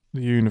Decks,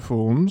 the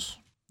uniforms,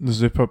 the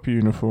zip-up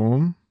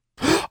uniform.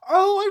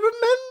 Oh, I remember!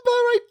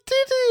 I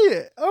did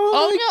it!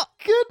 Oh my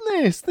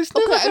goodness! This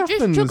never happens. I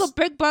just took a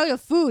big bite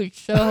of food,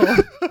 so...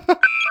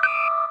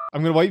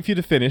 I'm going to wait for you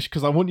to finish,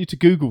 because I want you to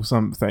Google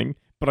something,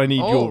 but I need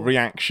your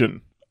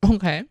reaction.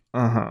 Okay.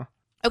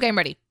 Okay, I'm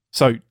ready.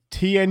 So,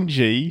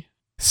 TNG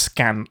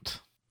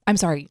scant. I'm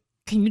sorry.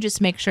 Can you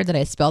just make sure that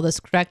I spell this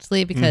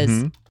correctly?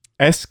 Because...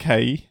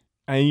 SKANT.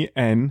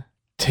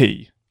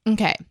 Okay.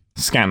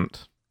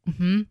 Scant.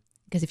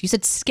 Because if you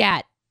said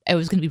scat, I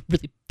was going to be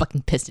really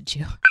fucking pissed at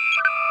you.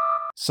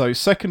 So,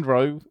 second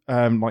row,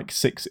 like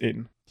 6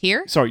 in.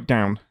 Here? Sorry,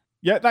 down.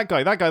 Yeah, that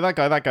guy.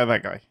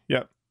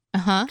 Yep.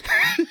 Uh-huh.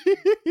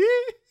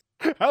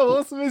 How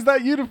awesome is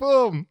that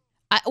uniform?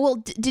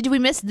 Did we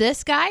miss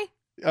this guy?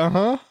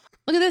 Uh-huh.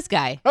 Look at this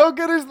guy. How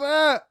good is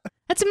that?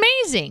 That's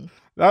amazing.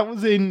 That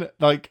was in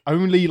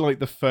only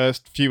the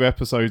first few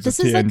episodes of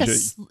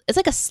TNG. It's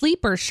like a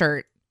sleeper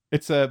shirt.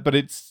 But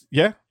this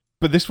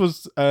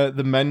was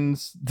the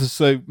men's.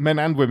 So men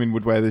and women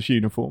would wear this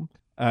uniform.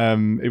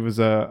 It was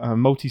a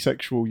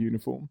multisexual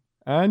uniform,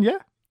 and just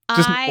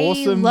an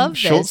awesome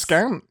short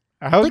scant.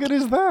 How good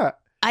is that?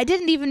 I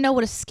didn't even know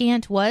what a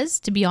scant was,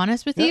 to be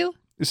honest with you.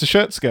 It's a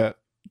shirt skirt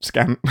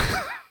scant.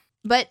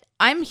 But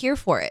I'm here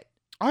for it.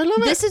 I love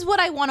it. This is what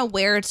I want to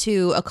wear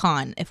to a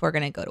con if we're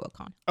going to go to a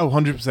con. Oh,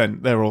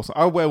 100%. They're awesome.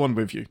 I'll wear one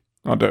with you.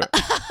 I'll do it.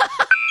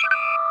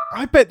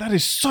 I bet that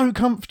is so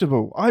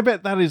comfortable. I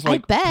bet that is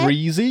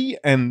breezy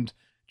and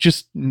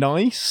just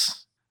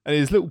nice. And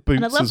his little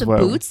boots as well. And I love the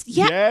boots.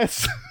 Yeah.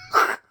 Yes.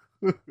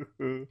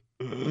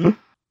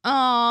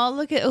 Oh,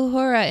 look at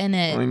Uhura in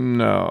it. I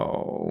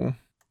know.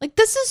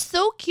 This is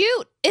so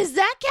cute. Is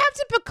that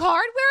Captain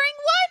Picard wearing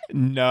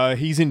one? No,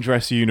 he's in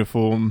dress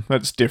uniform.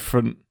 That's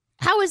different.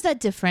 How is that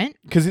different?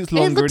 Because it's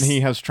longer and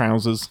he has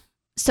trousers.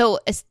 So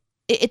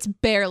it's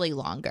barely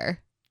longer.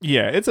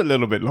 Yeah, it's a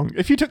little bit long.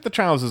 If you took the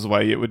trousers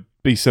away, it would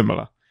be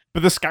similar.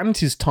 But the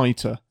scant is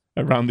tighter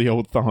around the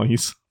old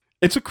thighs.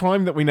 It's a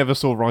crime that we never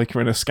saw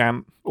Riker in a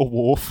scant or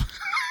Worf.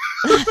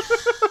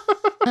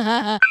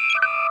 Oh,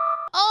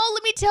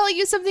 let me tell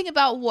you something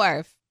about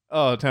Worf.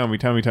 Oh, tell me.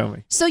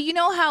 So you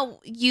know how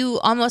you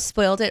almost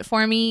spoiled it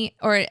for me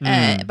or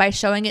by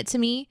showing it to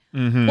me?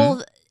 Mm-hmm.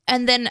 Well,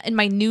 and then in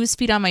my news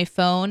feed on my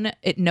phone,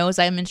 it knows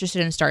I'm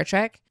interested in Star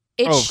Trek.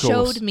 It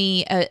showed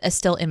me a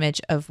still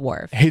image of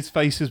Worf. His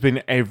face has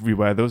been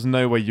everywhere. There was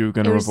no way you were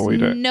going to avoid it.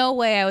 There's no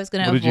way I was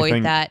going to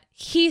avoid that.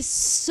 He's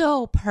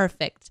so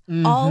perfect.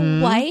 Mm-hmm. All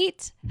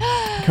white.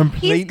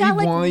 Completely He's got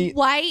white.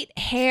 White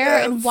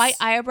hair and white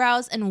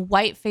eyebrows and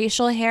white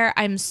facial hair.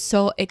 I'm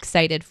so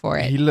excited for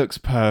it. He looks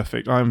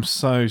perfect. I'm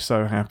so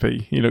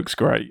happy. He looks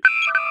great.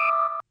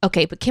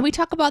 Okay, but can we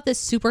talk about this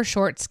super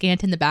short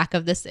scant in the back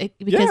of this?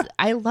 Because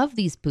I love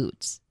these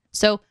boots.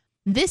 So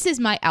this is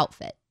my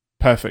outfit.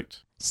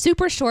 Perfect.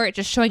 Super short,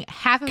 just showing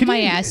half of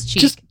my ass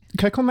cheek. Just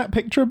click on that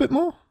picture a bit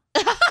more.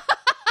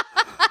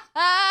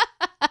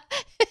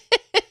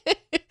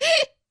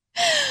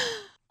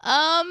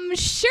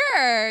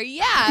 Sure.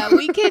 Yeah,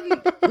 we can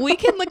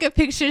look at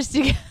pictures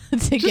together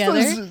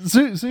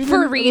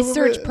for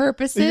research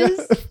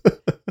purposes. Yeah.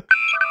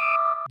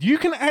 You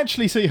can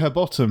actually see her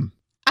bottom.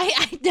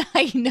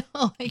 I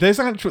know. There's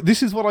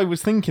this is what I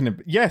was thinking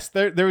of. Yes,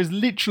 there is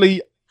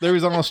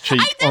arse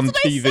cheek on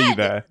TV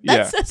there.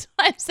 That's what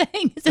I'm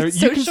saying.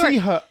 You can see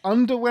her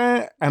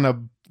underwear and her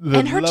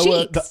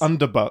cheeks. The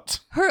underbutt.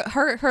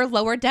 Her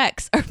lower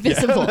decks are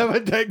visible. Yeah, her lower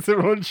decks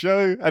are on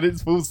show, and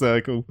it's full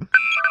circle.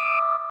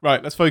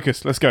 Right, let's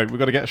focus. Let's go. We've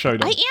got to get a show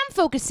done. I am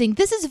focusing.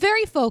 This is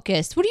very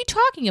focused. What are you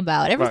talking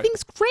about?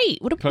 Everything's great.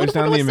 Close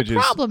down the what's images.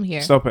 the problem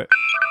here? Stop it.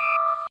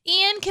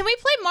 Ian, can we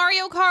play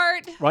Mario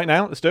Kart? Right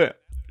now, let's do it.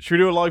 Should we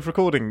do a live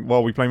recording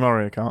while we play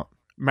Mario Kart?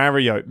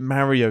 Mario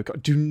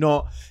Kart. Do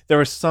not. There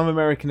are some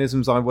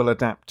Americanisms I will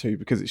adapt to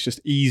because it's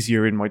just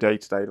easier in my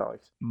day-to-day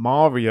life.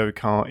 Mario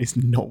Kart is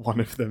not one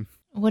of them.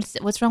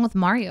 What's wrong with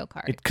Mario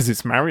Kart? Because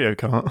it's Mario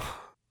Kart.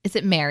 Is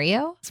it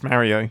Mario? It's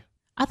Mario.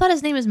 I thought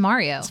his name was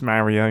Mario. It's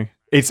Mario.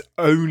 It's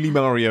only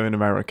Mario in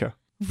America.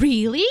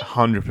 Really?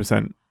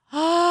 100%.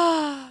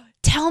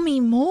 Tell me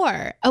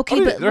more.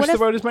 Okay, Oh, but the rest what of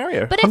the world is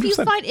Mario. But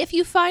 100%. if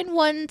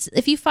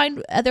you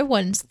find other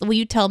ones, will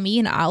you tell me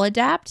and I'll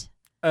adapt?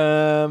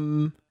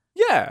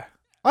 Yeah.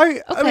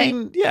 I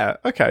mean, yeah,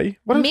 okay.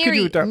 What else could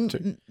you adapt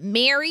to?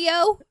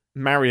 Mario?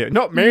 Mario.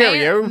 Not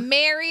Mario.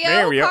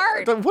 Mario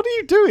Kart? What are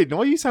you doing? Why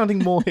are you sounding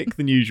more hick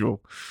than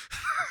usual?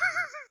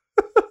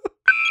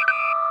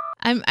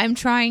 I'm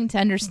trying to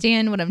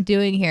understand what I'm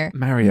doing here.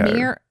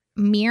 Mario.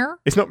 Mirror?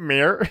 It's not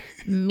Mir.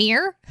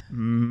 Mario.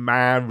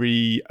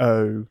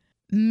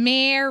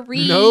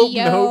 Mario.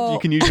 Nope. You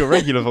can use your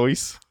regular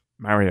voice.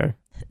 Mario.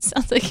 It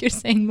sounds like you're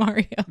saying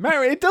Mario.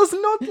 Mario. It does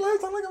not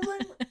sound like I'm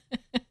saying.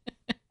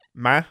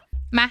 Ma.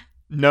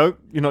 No,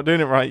 you're not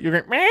doing it right.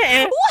 You're going.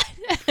 Meh. What?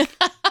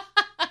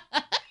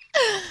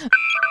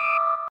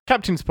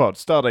 Captain's Pod.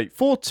 Stardate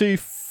 42.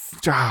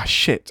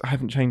 Shit. I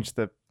haven't changed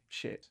the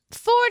shit.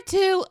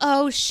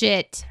 420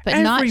 shit, but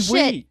Every not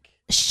week.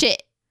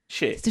 shit.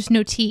 Shit. There's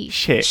no T.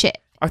 Shit.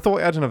 I thought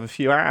I had another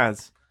few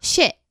hours.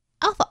 Shit.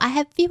 I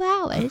have a few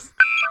hours.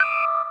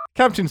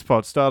 Captain's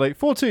Pod, Stardate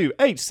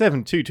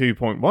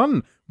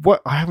 428722.1.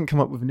 What? I haven't come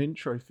up with an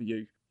intro for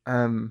you.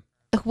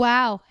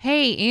 Wow.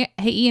 Hey,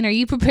 Ian, are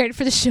you prepared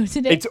for the show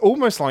today? It's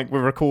almost like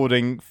we're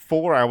recording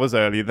 4 hours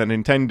earlier than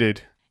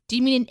intended. Do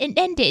you mean it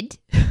ended?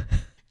 I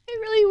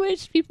really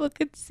wish people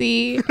could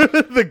see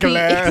the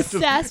glare. the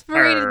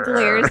exasperated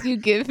glares you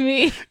give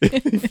me.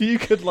 If you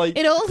could, like...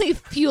 It only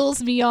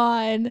fuels me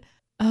on.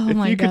 Oh, my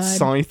God. If you could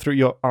sigh through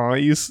your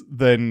eyes,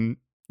 then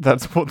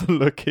that's what the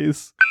look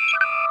is.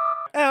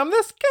 I'm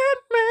the scat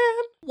man.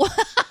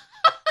 What?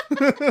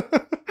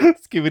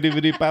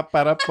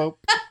 Skibbity-bitty-bop-bada-bop.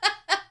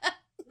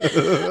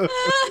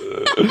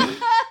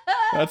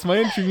 That's my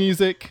entry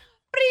music.